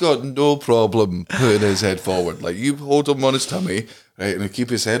 He's got no problem putting his head forward. Like, you hold him on his tummy, right, and he'll keep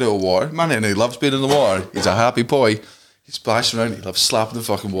his head out of water. Man, and he loves being in the water. He's a happy boy. He's splashing around. He loves slapping the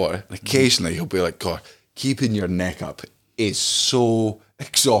fucking water. And occasionally he'll be like, God, keeping your neck up is so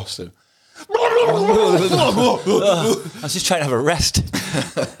exhausting. I was just trying to have a rest.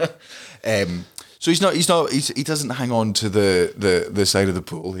 So he doesn't hang on to the side of the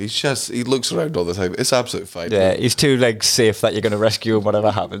pool. He looks around all the time. It's absolutely fine. Yeah, he's too, like, safe that you're going to rescue him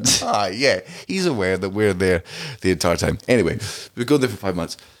whatever happens. Yeah. He's aware that we're there the entire time. Anyway, we've gone there for 5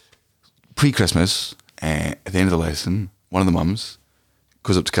 months. Pre-Christmas, at the end of the lesson, one of the mums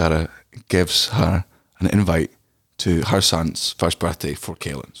goes up to Cara, gives her an invite to her son's first birthday for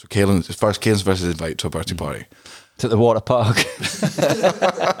Caelan. So Caelan's first invite to a birthday party. To the water park.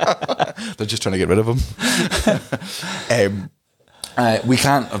 They're just trying to get rid of him.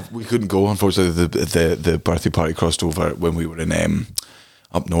 We couldn't go, unfortunately. The birthday party crossed over when we were in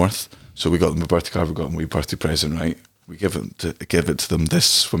up north. So we got them a birthday card, we got them a wee birthday present, right? We give it to them this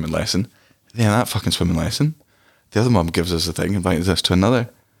swimming lesson. Yeah, that fucking swimming lesson. The other mum gives us a thing, invites us to another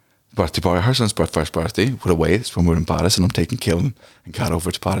birthday party. Her son's first birthday. We're away. It's when we're in Paris, and I'm taking Caelan and Cara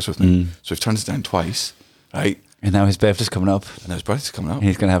over to Paris with me. So we've turned it down twice, right? And now his birthday's coming up. And his birthday's coming up. And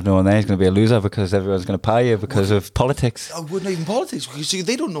he's going to have no one there. He's going to be a loser because everyone's going to pie you because of politics. Oh, not even politics. You see,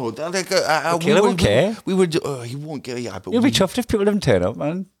 they don't know. Like, Caelan won't care. He won't care. Yeah, but you'll be chuffed if people didn't turn up,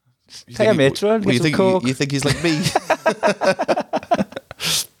 man. Take a mate around, get some coke. You think he's like me?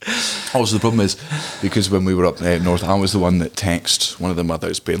 Also, the problem is, because when we were up north, I was the one that texted one of the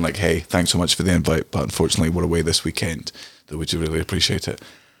mothers being like, hey, thanks so much for the invite, but unfortunately we're away this weekend, though would you really appreciate it?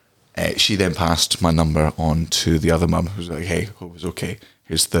 She then passed my number on to the other mum, who was like, hey, hope it's okay,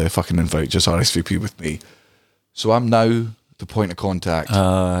 here's the fucking invite, just RSVP with me. So I'm now the point of contact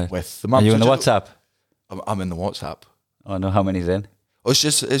with the mum. Are you in the WhatsApp? I'm in the WhatsApp. Oh, no, how many's in? Oh, no.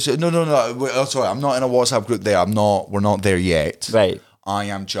 Sorry, I'm not in a WhatsApp group there. We're not there yet. Right. I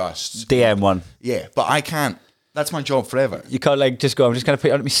am just DM one. Yeah, but I can't. That's my job forever. You can't, like, just go, I'm just going to put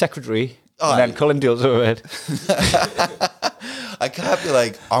it on my secretary. And then Cullen deals with it. I can't be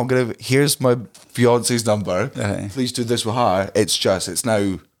like, here's my fiance's number. Aye. Please do this with her. It's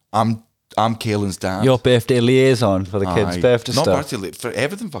now, I'm Caelan's dad. Your birthday liaison for the kids' Aye. birthday Not stuff. birthday, for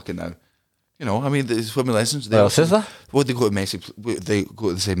everything fucking now. You know, I mean, the swimming lessons. What else is there? Well, they go to they go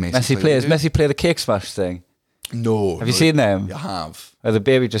to the same Messi plays. Messi play the cake smash thing. No. Have you seen them? I have. Where the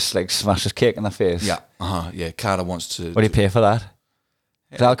baby just like smashes cake in their face. Yeah. Yeah. Cara wants to. What do you pay for that?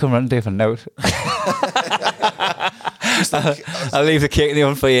 'Cause I'll come run and do it for a note. I'll leave the cake in the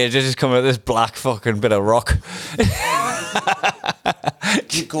oven for you. Just come with this black fucking bit of rock.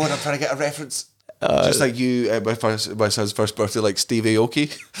 Keep going. I'm trying to get a reference. Just like you, my son's first birthday, like Steve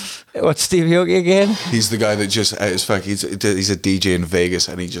Aoki. What's Stevie Aoki again? He's the guy that just he's a DJ in Vegas,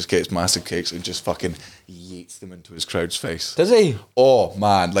 and he just gets massive cakes and just fucking yeets them into his crowd's face. Does he? Oh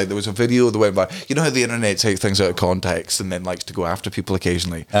man, like there was a video that went by. You know how the internet takes things out of context and then likes to go after people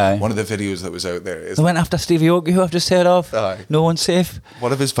occasionally. Aye. One of the videos that was out there is They went after Stevie Aoki, who I've just heard of. Aye. No one's safe.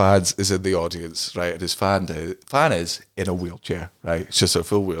 one of his fans is in the audience, right? And his fan is in a wheelchair, right? It's just a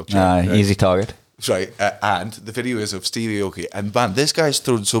full wheelchair. Aye, right? easy target. Right, and the video is of Stevie Aoki, and man, this guy's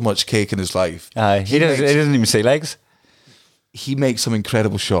thrown so much cake in his life. Aye, he doesn't even see legs. He makes some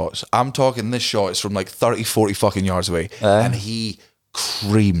incredible shots. I'm talking this shot is from like 30, 40 fucking yards away, and he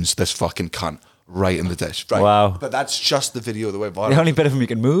creams this fucking cunt right in the dish. Right? Wow. But that's just the video that went viral. The only bit of him you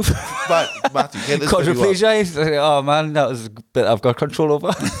can move. But Matthew, get this video up. Quadriplegia. Oh man, that was a bit I've got control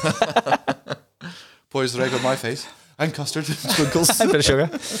over. Pours the egg on my face. And custard and twinkles. A bit of sugar.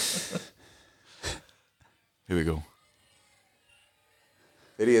 Here we go.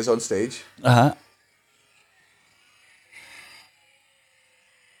 There he is on stage. Uh-huh.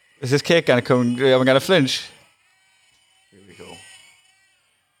 Is this cake gonna come? Am I gonna flinch? Here we go.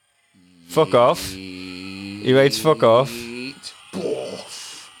 Fuck off. He rates fuck off.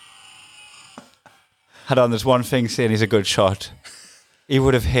 Had on this one thing saying he's a good shot. He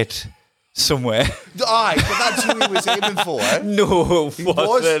would have hit somewhere. Aye, but that's who he was aiming for. Eh? No, it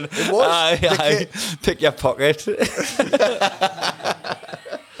wasn't. It was. Aye. Pick your pocket.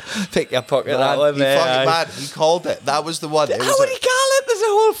 Pick your pocket. That one there. Aye. Man, he called it. That was the one. How would he call it? There's a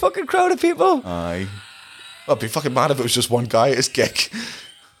whole fucking crowd of people. Aye. I'd be fucking mad if it was just one guy at his gig.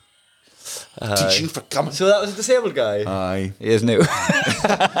 Teach you for coming. So that was a disabled guy? Aye. He is new.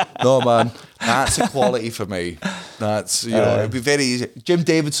 No, man. That's equality for me. That's, you know, it'd be very easy. Jim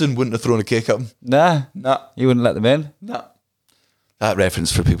Davidson wouldn't have thrown a cake at him. Nah. Nah. You wouldn't let them in? Nah. That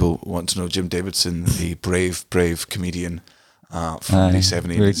reference for people who want to know Jim Davidson, the brave comedian from the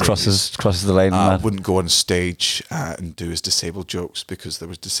 70s. Really crosses the line. Wouldn't go on stage and do his disabled jokes because there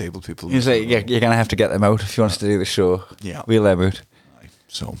was disabled people. He's like, you're going to have to get them out if you want us to do the show. Yeah. We'll let them out. Aye.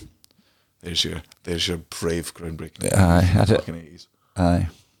 So there's your brave groundbreaking. Aye. Fucking 80s. Aye.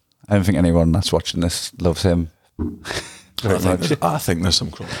 I don't think anyone that's watching this loves him. I think there's some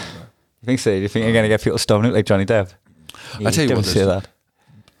crossover. You think so? Do you think you're going to get people storming out like Johnny Depp? I tell you what, say that.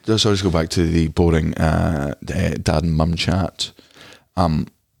 Sorry to go back to the boring dad and mum chat.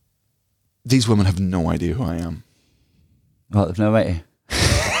 These women have no idea who I am. Well, they've no idea.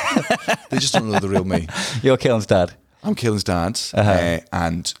 They just don't know the real me. You're Caelan's dad. I'm Caelan's dad,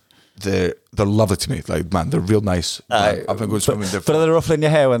 and they're lovely to me. Like, man, they're real nice. I've been going swimming. But are they ruffling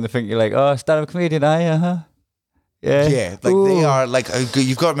your hair when they think you're like, oh, stand-up comedian, are you? Yeah. Yeah, like they are like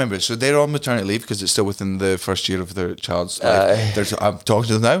you've got to remember. So they're on maternity leave because it's still within the first year of their child's life. I'm talking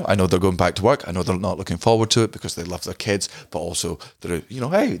to them now. I know they're going back to work. I know they're not looking forward to it because they love their kids, but also they're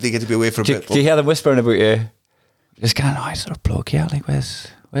hey, they get to be away for a bit. Do you hear them whispering about you? Just kind of nice little bloke here. Like, where's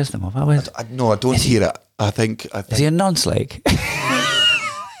the mother? No, I don't hear it. I think is he a nonce like?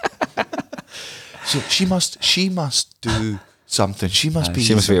 So she must do something. She must be.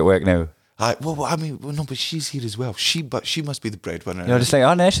 She must be at work now. No, but she's here as well. She must be the breadwinner. You're just like,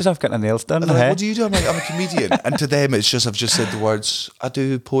 oh no, she's off getting her nails done. Like, what do you do? I'm like, I'm a comedian. And to them, it's just I've just said the words. I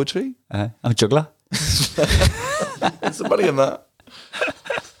do poetry. I'm a juggler. There's some money in that.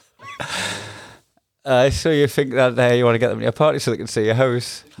 So you think that you want to get them to your party so they can see your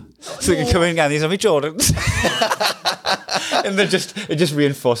house, so they can come in and these are my Jordans, and it just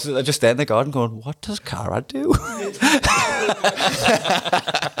reinforces it. They're just there in the garden going, "What does Cara do?"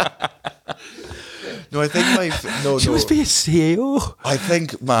 No, I think she must be a CEO. I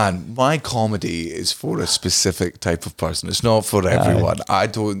think, man, my comedy is for a specific type of person. It's not for everyone. I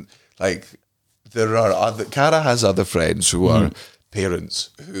don't like. There are Cara has other friends who are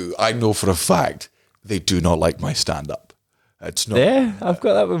parents who I know for a fact they do not like my stand-up. It's not. Yeah, I've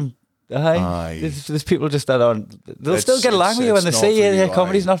got that one. Aye. There's people just that aren't. They'll It's- still get along with you when they it's see not you. for you, Yeah,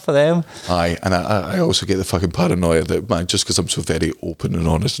 comedy's aye. not for them. Aye, and I also get the fucking paranoia that, man, just because I'm so very open and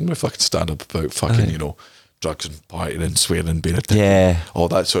honest in my fucking stand-up about fucking, you know, drugs and partying and swearing and being a dick, Yeah. all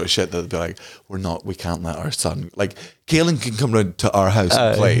that sort of shit, that they'd be like, we can't let our son, like, Kaelin can come round to our house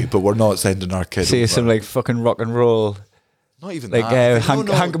and play, but we're not sending our kid See over. some like fucking rock and roll, Not even like that.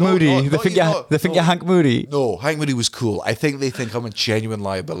 Hank Moody. They think you're Hank Moody. No, Hank Moody was cool. I think they think I'm a genuine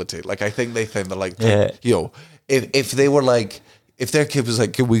liability. Like, I think they think they're like, Yeah. you know, if they were like, if their kid was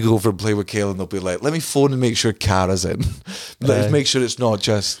like, can we go over and play with Kaelin? They'll be like, let me phone and make sure Cara's in. Let's make sure it's not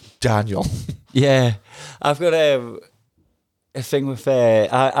just Daniel. Yeah, I've got a thing with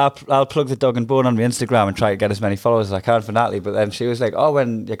I'll plug the Dog and Bone on my Instagram and try to get as many followers as I can for Natalie. But then she was like, "Oh,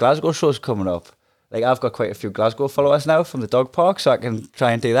 when your Glasgow show's coming up, like I've got quite a few Glasgow followers now from the dog park, so I can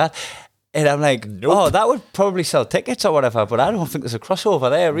try and do that." And I'm like, "Oh, that would probably sell tickets or whatever, but I don't think there's a crossover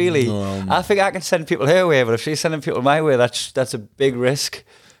there really. I think I can send people her way, but if she's sending people my way, that's a big risk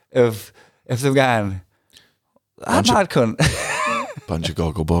of them going, I'm mad cunt." Bunch of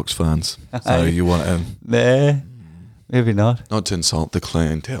Gogglebox fans. So you want to, Nah, maybe not. not to insult the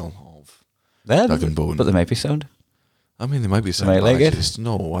clientele of Then, Dog and Bone. but they might be sound. I mean, they might be saying, might like it. just,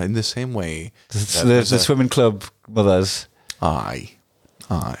 no, in the same way. The swimming club mothers. Aye.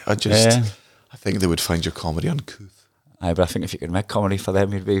 I Yeah. think they would find your comedy uncouth. Aye, but I think if you could make comedy for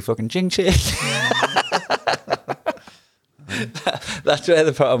them, you'd be fucking ching ching. That's where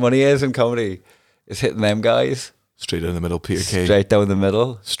the pot of money is in comedy. Is hitting them guys Straight in the middle, Peter Kay. straight down the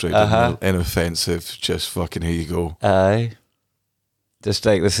middle. Straight in the middle. Inoffensive. Just fucking, here you go. Aye. Just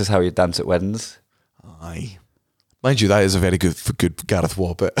like this is how you dance at weddings. Aye. Mind you, that is a very good Gareth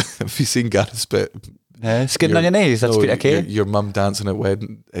Waugh bit. Have you seen Gareth's bit? Skidding on your knees. That's Peter Kay. Your mum dancing at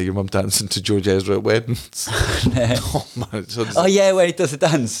wedding. Your mum dancing to George Ezra at weddings. Oh man! Oh yeah, when he does the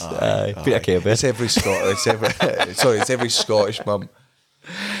dance. Aye, Peter Kay a bit. It's every it's every Scottish mum.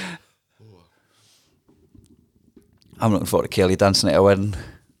 I'm looking forward to Kaylee dancing at a wedding.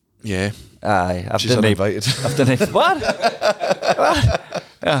 Yeah, Aye, she's uninvited. I've done it. What? What?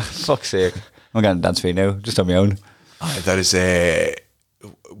 Ah, fuck's sake! I'm going to dance for you now, just on my own. That is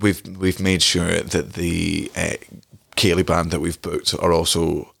we've made sure that the Kaylee band that we've booked are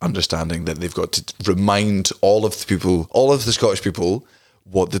also understanding that they've got to remind all of the Scottish people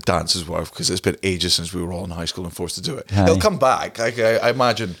what the dances were, because it's been ages since we were all in high school and forced to do it. Aye. They'll come back. I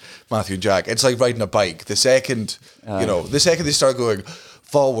imagine Matthew and Jack. It's like riding a bike. The second the second they start going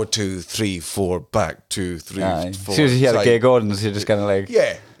forward 2, 3, 4, back 2, 3, Aye. 4. As soon as you hear the side. Gay Gordons, you're just kind of like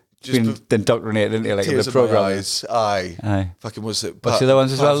Just been indoctrinated into like tears the in my program. eyes. Aye. Aye. Fucking was it? What's the other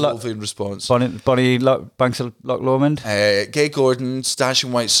ones as well? Pavlovian response. Bonnie Banks of Loch Lomond. Gay Gordon's,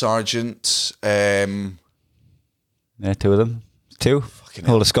 Dashing White Sergeant. Yeah, 2 of them. 2.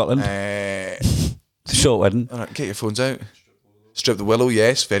 Whole of Scotland. It's a short wedding. All right, get your phones out. Strip the Willow,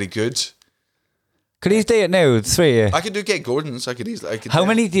 yes, very good. Could you do it now? 3. I could do Gay Gordon's. I could easily. How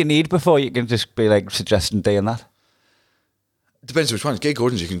many do you need before you can just be like suggesting doing that? Depends which ones. Gay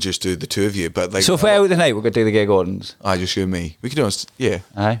Gordon's, you can just do the 2 of you, but like. So if we're out tonight, we're going to do the Gay Gordons. Just you and me. We could do it. Yeah.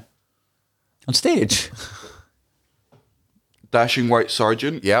 Aye. On stage. Dashing White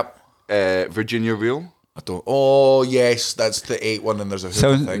Sergeant. Yep. Virginia Reel. I don't. Oh yes, that's the 8 one, and there's a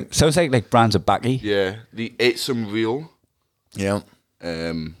hook thing. Sounds like brands of Backy. Yeah. The Itsum Reel. Yeah.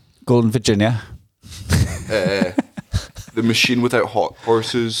 Golden Virginia. The Machine Without Hot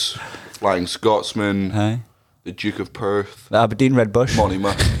Horses. Flying Scotsman. Aye. The Duke of Perth. The Aberdeen Red Bush. Money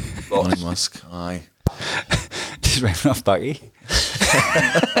Musk. Elon Musk. Aye. Just ripping off Backy.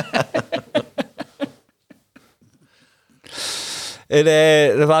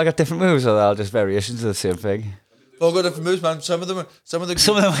 They've all got different moves, or they're all just variations of the same thing. All got different moves, man. Some of them. Some of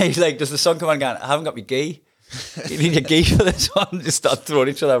them are like, does the song come on going, I haven't got my gi? You need your gi for this one? Just start throwing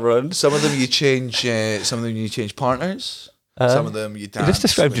each other around. Some of them you change. Some of them you change partners. Some of them you dance. just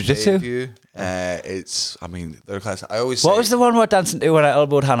described with jiu-jitsu. Dave. It's. I mean, they're class. I always. What say, was the one we're dancing to when I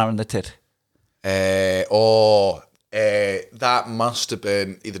elbowed Hannah in the tit? That must have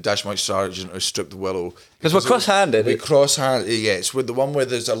been either Dash White Sergeant or Strip the Willow. 'Cause we're cross-handed. We cross-handed. Yeah, it's with the one where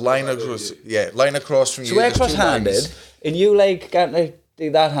there's a line across. Yeah, line across from you. So we're there's 2 cross-handed, lines. and you like got to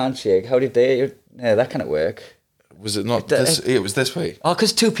do that handshake. How did they? Yeah, that kind of work. Was it not this? It was this way. Oh,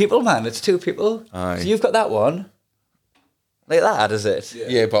 because 2 people, man. It's 2 people. Aye. So you've got that one. Like that, is it?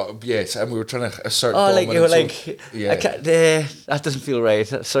 Yeah, but yes, and we were trying to assert. Oh, like you were dominance like, of- yeah. I can't, that doesn't feel right.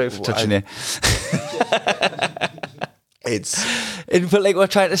 Sorry for touching you. It's But like we're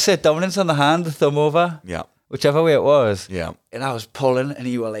trying to set dominance on the hand, the thumb over. yeah. whichever way it was. Yeah. And I was pulling, and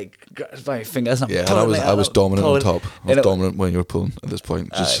you were like grabbing my fingers. And I'm Yeah, and pulling I was dominant on top. I was And dominant when you were pulling at this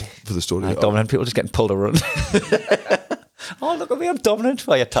point, just for the story. dominant people just getting pulled around. Oh, look at me, I'm dominant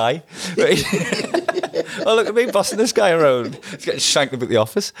by a tie. Right? Oh, look at me bossing this guy around. He's getting shanked about the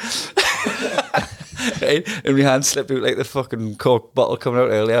office. Right? And my hand slipped out like the fucking Coke bottle coming out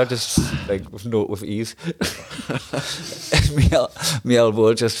earlier, just like with ease. And my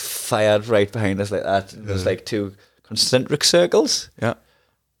elbow just fired right behind us like that. And there's like 2 concentric circles. Yeah.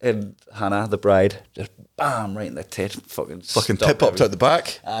 And Hannah, the bride, just bam, right in the tit. Fucking Tip popped out the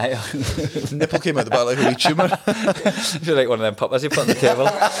back. Aye. Nipple came out the back like a wee tumour. I feel like one of them poppers you put on the table.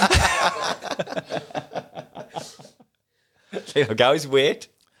 You know, guys, wait.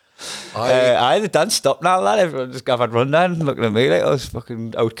 The dance stopped now, lad. Everyone just gathered run down looking at me like I was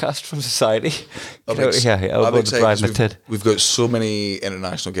fucking outcast from society. I'm I'll excited go the bride in the 'cause tit. we've got so many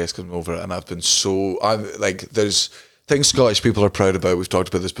international guests coming over, and there's things Scottish people are proud about. We've talked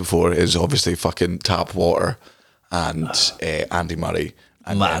about this before. Is obviously fucking tap water and Andy Murray.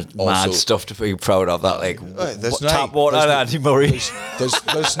 And Mad also, stuff to be proud of. That like there's tap water and Andy Murray.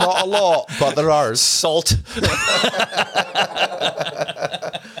 There's not a lot, but there are. Salt.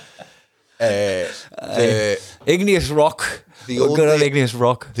 Igneous Rock. Good old Igneous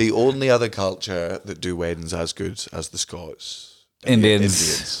Rock. The only other culture that do weddings as good as the Scots.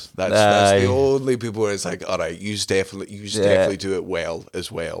 Indians. That's the only people where it's like, all right, you definitely do it well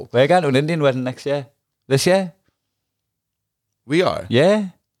as well. We're going to an Indian wedding next year. This year? We are? Yeah.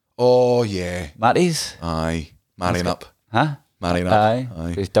 Oh, yeah. Matty's. Aye. Marrying up. Huh? Marrying up. Aye.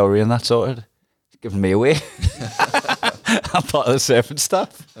 His dowry and that sorted. He's giving me away. I'm part of the servant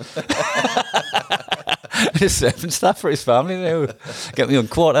staff. The servant staff for his family now. Get me on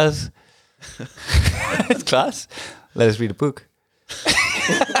quarters. It's class. Let us read a book.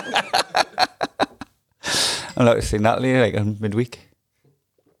 I'm not seeing Natalie like on midweek.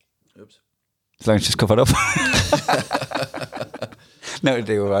 Oops. As long as she's covered up. No to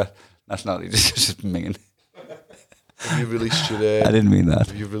do with nationality, just minging. Have you released your... I didn't mean that.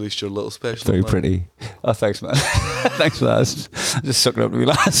 Have you released your little special? Very pretty. Oh, thanks, man. Thanks for that. Just sucking up to me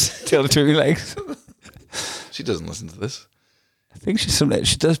lass. Tail between my legs. She doesn't listen to this. I think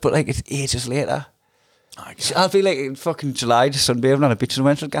she does, but like it's ages later. I'll be like in fucking July, just sunbathing on a beach and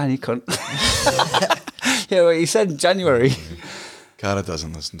went, "God, you cunt." Yeah, well, you said in January. Cara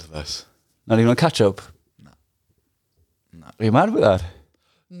doesn't listen to this. Not even on catch up. No. Are you mad about that?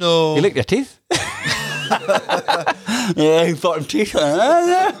 No. You licked your teeth. Yeah, you bottom teeth.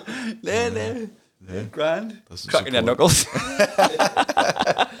 No. Grand. Cracking your knuckles.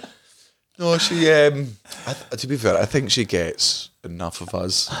 No, she. To be fair, I think she gets enough of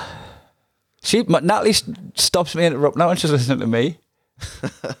us. Natalie stops me interrupting now and she's listening to me.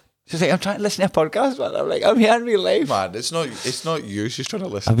 She's like, I'm trying to listen to your podcast, man. I'm like, I'm here in real life. Man, it's not you. She's trying to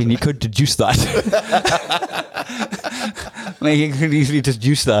listen. I mean, you could deduce that. Like, you could easily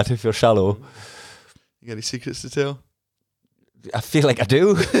deduce that if you're shallow. You got any secrets to tell? I feel like I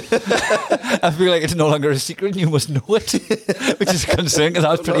do. I feel like it's no longer a secret and you must know it. Which is concerning because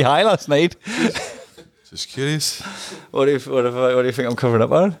I was pretty high last night. Just curious. What do you think I'm covering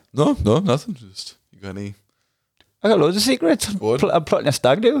up on? No, nothing. Just you got any? I got loads of secrets. I'm plotting a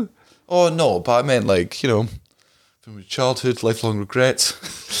stag do. Oh no, but I meant like from your childhood, lifelong regrets.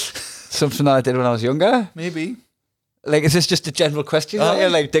 Something that I did when I was younger. Maybe. Like, is this just a general question? That you're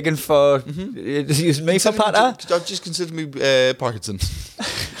like digging for? Just using me for patter? I've just considered me Parkinson.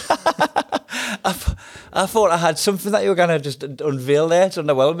 I thought I had something that you were gonna just unveil there. It's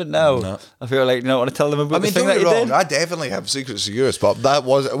underwhelming now. No. I feel like you don't want to tell them about I mean, the thing don't that get you me wrong. did. I definitely have secrets to yours, but it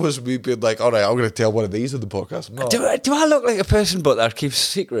was me being like, all right, I'm going to tell one of these on the podcast. I'm not. Do I look like a person but that keeps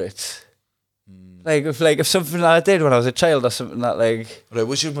secrets? Like if something that I did when I was a child or something that like. Right,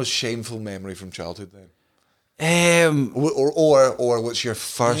 what's your most shameful memory from childhood then? Or Or what's your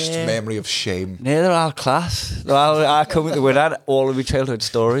first memory of shame? they're all class. I come with the winner all of my childhood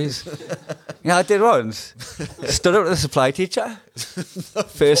stories. I did once. Stood up with the supply teacher.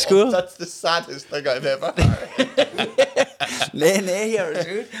 First school. That's the saddest thing I've ever heard. No, you're a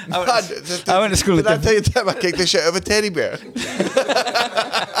dude. I went to school. Did I tell you the time I kicked the shit out of a teddy bear?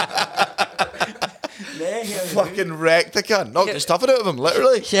 Fucking wrecked the cunt. Knocked the stuff out of him,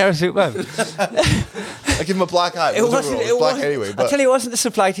 literally. Share a soup, man. I give him a black eye. It wasn't. It It was black wasn't. anyway. I But tell you, it wasn't the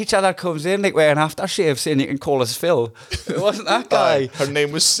supply teacher that comes in like wearing aftershave saying you can call us Phil. It wasn't that guy. her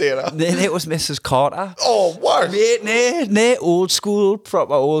name was Sarah. Then it was Mrs. Carter. Oh, worse. Nay, old school,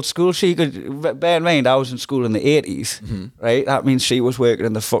 proper old school. She could, bear in mind, I was in school in the 80s, right? That means she was working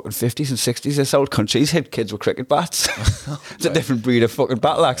in the fucking 50s and 60s. This old country's hit kids with cricket bats. It's a different breed of fucking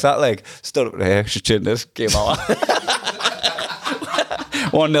battle axe, that, like. Stood up there, she chinned this, game on.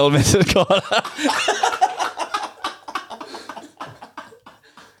 1-0 Mrs. Carter.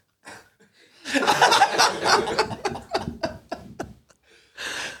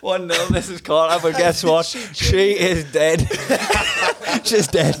 One nil, Mrs. Carter, but guess what? She is dead. She's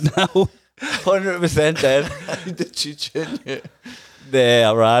dead now. 100% dead. Did she chin you?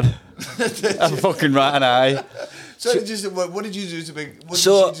 Yeah, I ran. I fucking ran, aye. So what did you do to make? What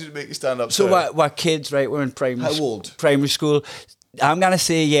So- did you do to make you stand up? So Sarah? we're kids, right? We're in primary. How old? Primary school. I'm gonna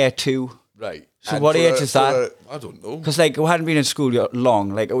say year 2, Right. So And what for age is that? I don't know. because like we hadn't been in school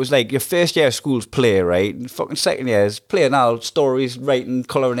long. Like it was like your first year of school's play, right? And fucking second year is playing all stories, writing,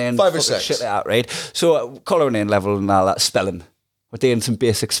 colouring in, 5 or fucking 6. shit like that, right? So colouring in level and all that, spelling. We're doing some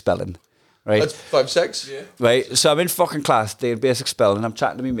basic spelling, right? That's 5, 6. Yeah. Right, so I'm in fucking class doing basic spelling. I'm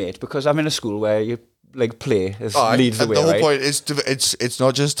chatting to my mate because I'm in a school where you like play leads the way, the whole right? point is it's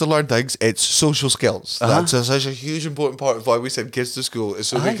not just to learn things; it's social skills. That's such a huge important part of why we send kids to school is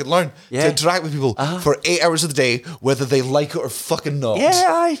so they can learn Yeah. to interact with people for 8 hours of the day, whether they like it or fucking not. Yeah,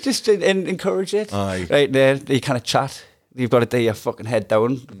 I just encourage it. Aye. Right there, you kind of chat. You've got to do your fucking head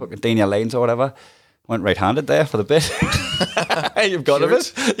down, fucking doing your lines or whatever. Went right-handed there for the bit. You've got of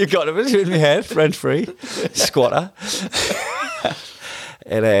it. You've got of it. In my head, French free, squatter.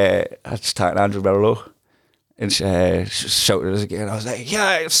 And I just talked to Andrew Mello. And she shouted at us again. I was like,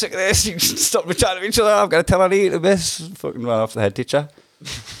 yeah, I'm sick of this. You stop me chatting to each other. I'm going to tell her to eat this. Fucking ran off the head teacher.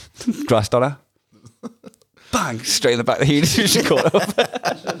 Grassed on her. Bang! Straight in the back of the head. She caught up.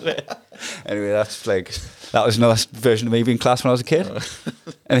 Anyway, that was another version of me being class when I was a kid.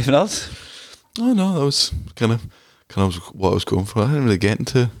 Anything else? Oh no, that was kind of what I was going for. I didn't really get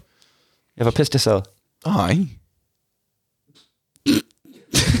into. You ever pissed yourself? Aye.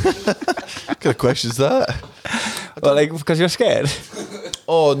 What kind of question is that? Well, like, because you're scared?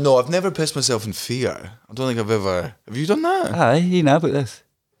 Oh no, I've never pissed myself in fear. I don't think I've ever. Have you done that? Aye, you know about this.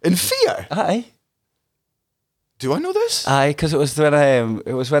 In fear? Aye. Do I know this? Aye, because it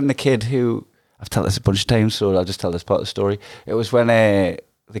was when the kid who... I've told this a bunch of times, so I'll just tell this part of the story. It was when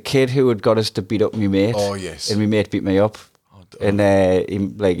the kid who had got us to beat up my mate. Oh, yes. And my mate beat me up. And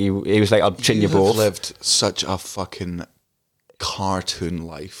he was like, I'll chin you have both. lived such a fucking cartoon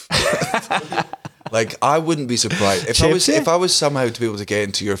life. Like, I wouldn't be surprised if I was somehow to be able to get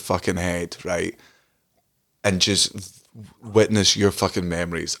into your fucking head, right, and just witness your fucking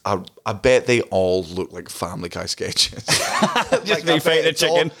memories. I bet they all look like Family Guy sketches. Just me fighting a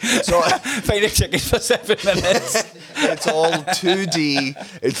chicken. Fighting a chicken for 7 minutes. It's all 2D.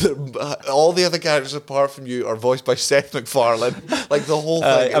 All the other characters apart from you are voiced by Seth MacFarlane. Like the whole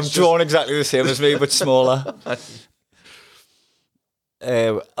thing. I'm drawn exactly the same as me, but smaller.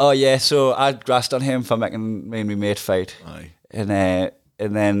 So I grassed on him for making me and my mate fight. Aye.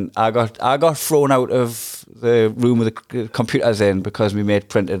 And then I got thrown out of the room with the computers in because my mate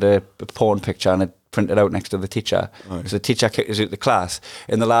printed a porn picture and it printed out next to the teacher. Aye. So the teacher kicked us out of the class.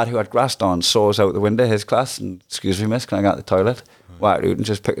 And the lad who had grassed on saw us out the window of his class and, excuse me, miss, can I go out the toilet? Whacked out and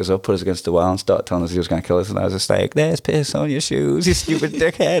just picked us up, put us against the wall and started telling us he was going to kill us. And I was just like, there's piss on your shoes, you stupid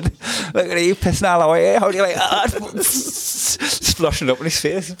dickhead. Look at you pissing all away. How do you like that? Splashing up in his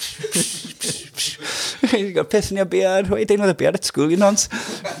face. You got piss in your beard. What are you doing with a beard at school, you nonce?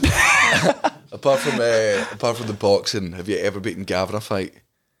 Apart from the boxing, have you ever beaten Gavin a fight?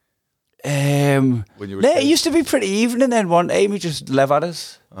 When you were it kids? used to be pretty even, and then one time he just lev at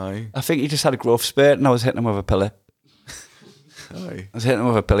us. Aye. I think he just had a growth spurt, and I was hitting him with a pillar. Aye. I was hitting him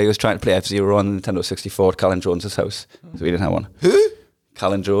with a pillar. He was trying to play F-Zero on the Nintendo 64 at Callan Jones's house, so we didn't have one. Who?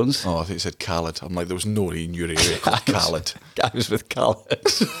 Callan Jones. Oh, I think you said Khaled. I'm like, there was no in your area called Khaled. I was with Callan.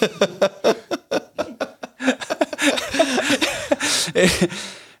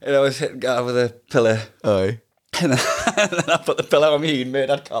 And I was hitting Gav with a pillar. Aye. And then I put the pillar on me and made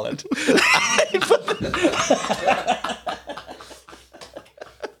that Callan.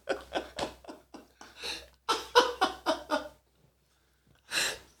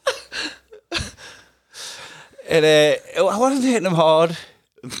 And I wasn't hitting him hard.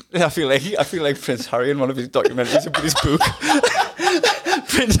 I feel like Prince Harry in one of his documentaries about his book.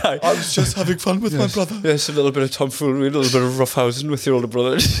 Prince Harry. I was just having fun with my brother. Yes, a little bit of tomfoolery, a little bit of roughhousing with your older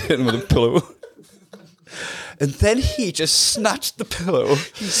brother, just hitting him with a pillow. And then he just snatched the pillow.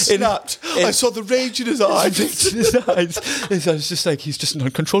 I saw the rage in his eyes. In his eyes. I was just like, he's just an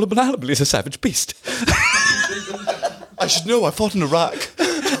uncontrollable animal. He's a savage beast. I should know. I fought in Iraq.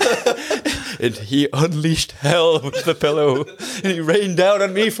 And he unleashed hell with the pillow. And he rained down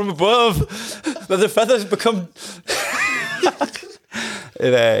on me from above. But the feathers become...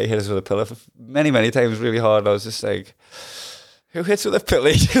 And he hit us with a pillow for many, many times really hard. And I was just like, who hits with a pillow?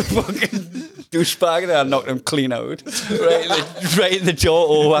 You fucking douchebag. And I knocked him clean out. Right in the jaw,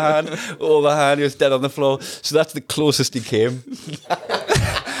 overhand. He was dead on the floor. So that's the closest he came.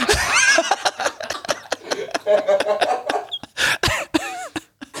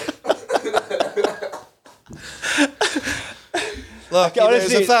 Lucky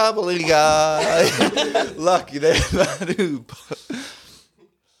there's a family guy. Lucky there's a noob.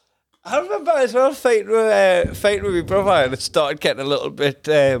 I remember as well fighting with my brother, and it started getting a little bit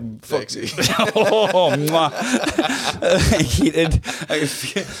Sexy. heated.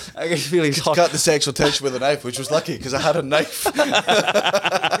 I could feel his hot. Cut the sexual tension with a knife, which was lucky because I had a knife.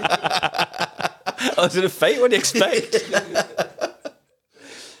 I was in a fight. What do you expect?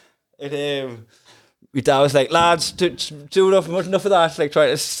 My dad was like, lads, do enough of that. Like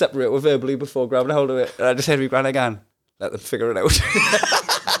trying to separate with verbally before grabbing a hold of it. And I just said to my gran again, let them figure it out.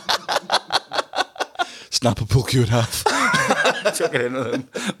 Snap and pull you in half. Chuck it into them.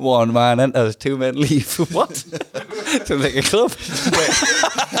 One man enters, two men leave. What? Sounds like a club.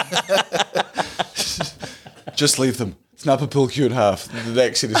 Just leave them. Snap and pull you in half. The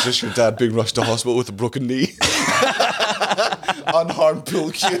next scene is just your dad being rushed to hospital with a broken knee. Unharmed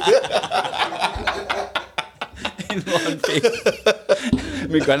pull cue. In one piece.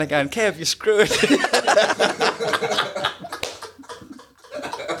 My gran again, Kev, you screwed.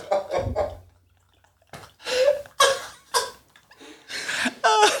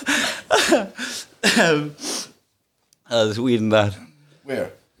 I was weeding that.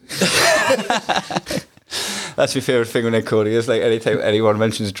 Where? That's my favourite thing when I Cody is like anytime anyone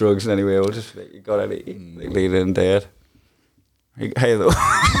mentions drugs in any way, I'll just be like, you got any like lean in dead. Hey though.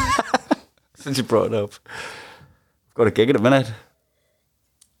 Since you brought it up. I've got a gig in a minute.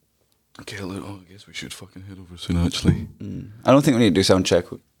 Okay, I guess we should fucking head over soon actually. I don't think we need to do sound check.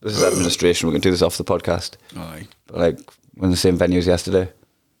 This is administration, we can do this off the podcast. Aye. But like we're in the same venue as yesterday.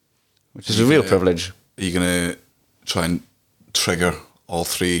 Which is a real privilege. Are you going to try and trigger all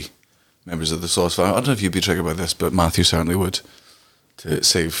three members of the sauce family? I don't know if you'd be triggered by this, but Matthew certainly would. To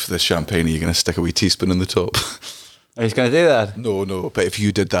save this champagne, are you going to stick a wee teaspoon in the top? Are you going to do that? No. But if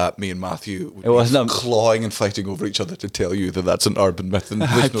you did that, me and Matthew would wasn't be clawing and fighting over each other to tell you that that's an urban myth. And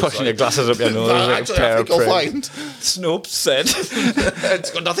I'm pushing your glasses up your nose like a pair of pricks. Snopes said.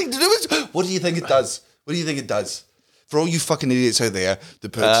 It's got nothing to do with... What do you think it does? What do you think it does? For all you fucking idiots out there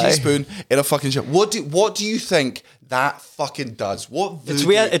that put a teaspoon in a fucking shit, what do you think that fucking does? What It's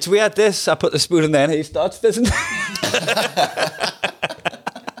weird. It's weird. This I put the spoon in there and he starts fizzing.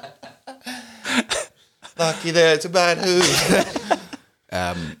 Lucky there, it's a bad who.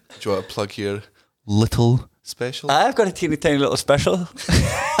 Do you want to plug your little special? I've got a teeny tiny little special.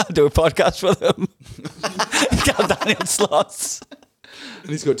 I'll do a podcast with him. Cal Daniel Slots. And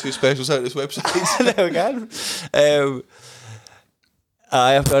he's got 2 specials out on his website. There we go.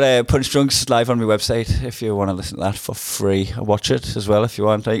 I've got Punch Drunks live on my website if you want to listen to that for free. Watch it as well if you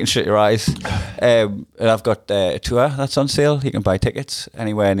want. You can shut your eyes. And I've got a tour that's on sale. You can buy tickets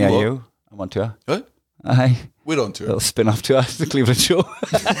anywhere near you. I'm on tour. What? Aye. We're on tour. Little spin-off tour, the Cleveland show.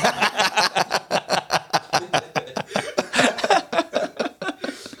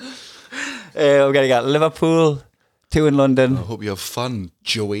 We're going to get Liverpool, 2 in London. I hope you have fun,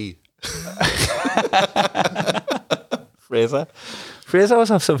 Joey. Fraser always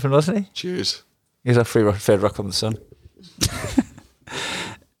have something, wasn't he? Cheers. He's a Fred Rock on the Sun.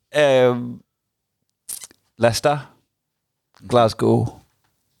 Leicester, Glasgow.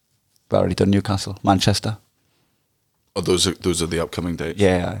 We've already done Newcastle, Manchester. Oh, those are the upcoming dates.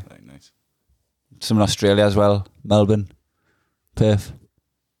 Yeah. Right, nice. Some in Australia as well. Melbourne, Perth.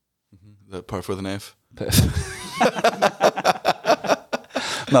 That Perth with an F. Perth.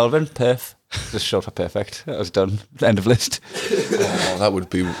 Melbourne, Perth. Just short for perfect. That was done. End of list. Oh, that would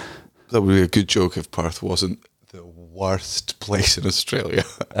be a good joke if Perth wasn't the worst place in Australia.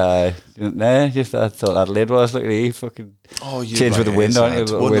 Just I thought Adelaide was. Look at he fucking changed with the wind, aren't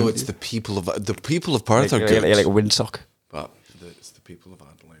you? No, it's the people of Perth are good. You're like a windsock. But it's the people of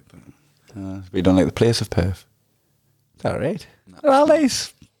Adelaide. But you don't like the place of Perth. Is that right? No. Well,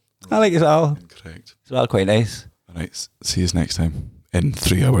 nice. I like it all. Incorrect. It's all quite nice. All right. See you next time in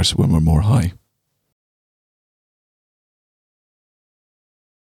 3 hours when we're more high.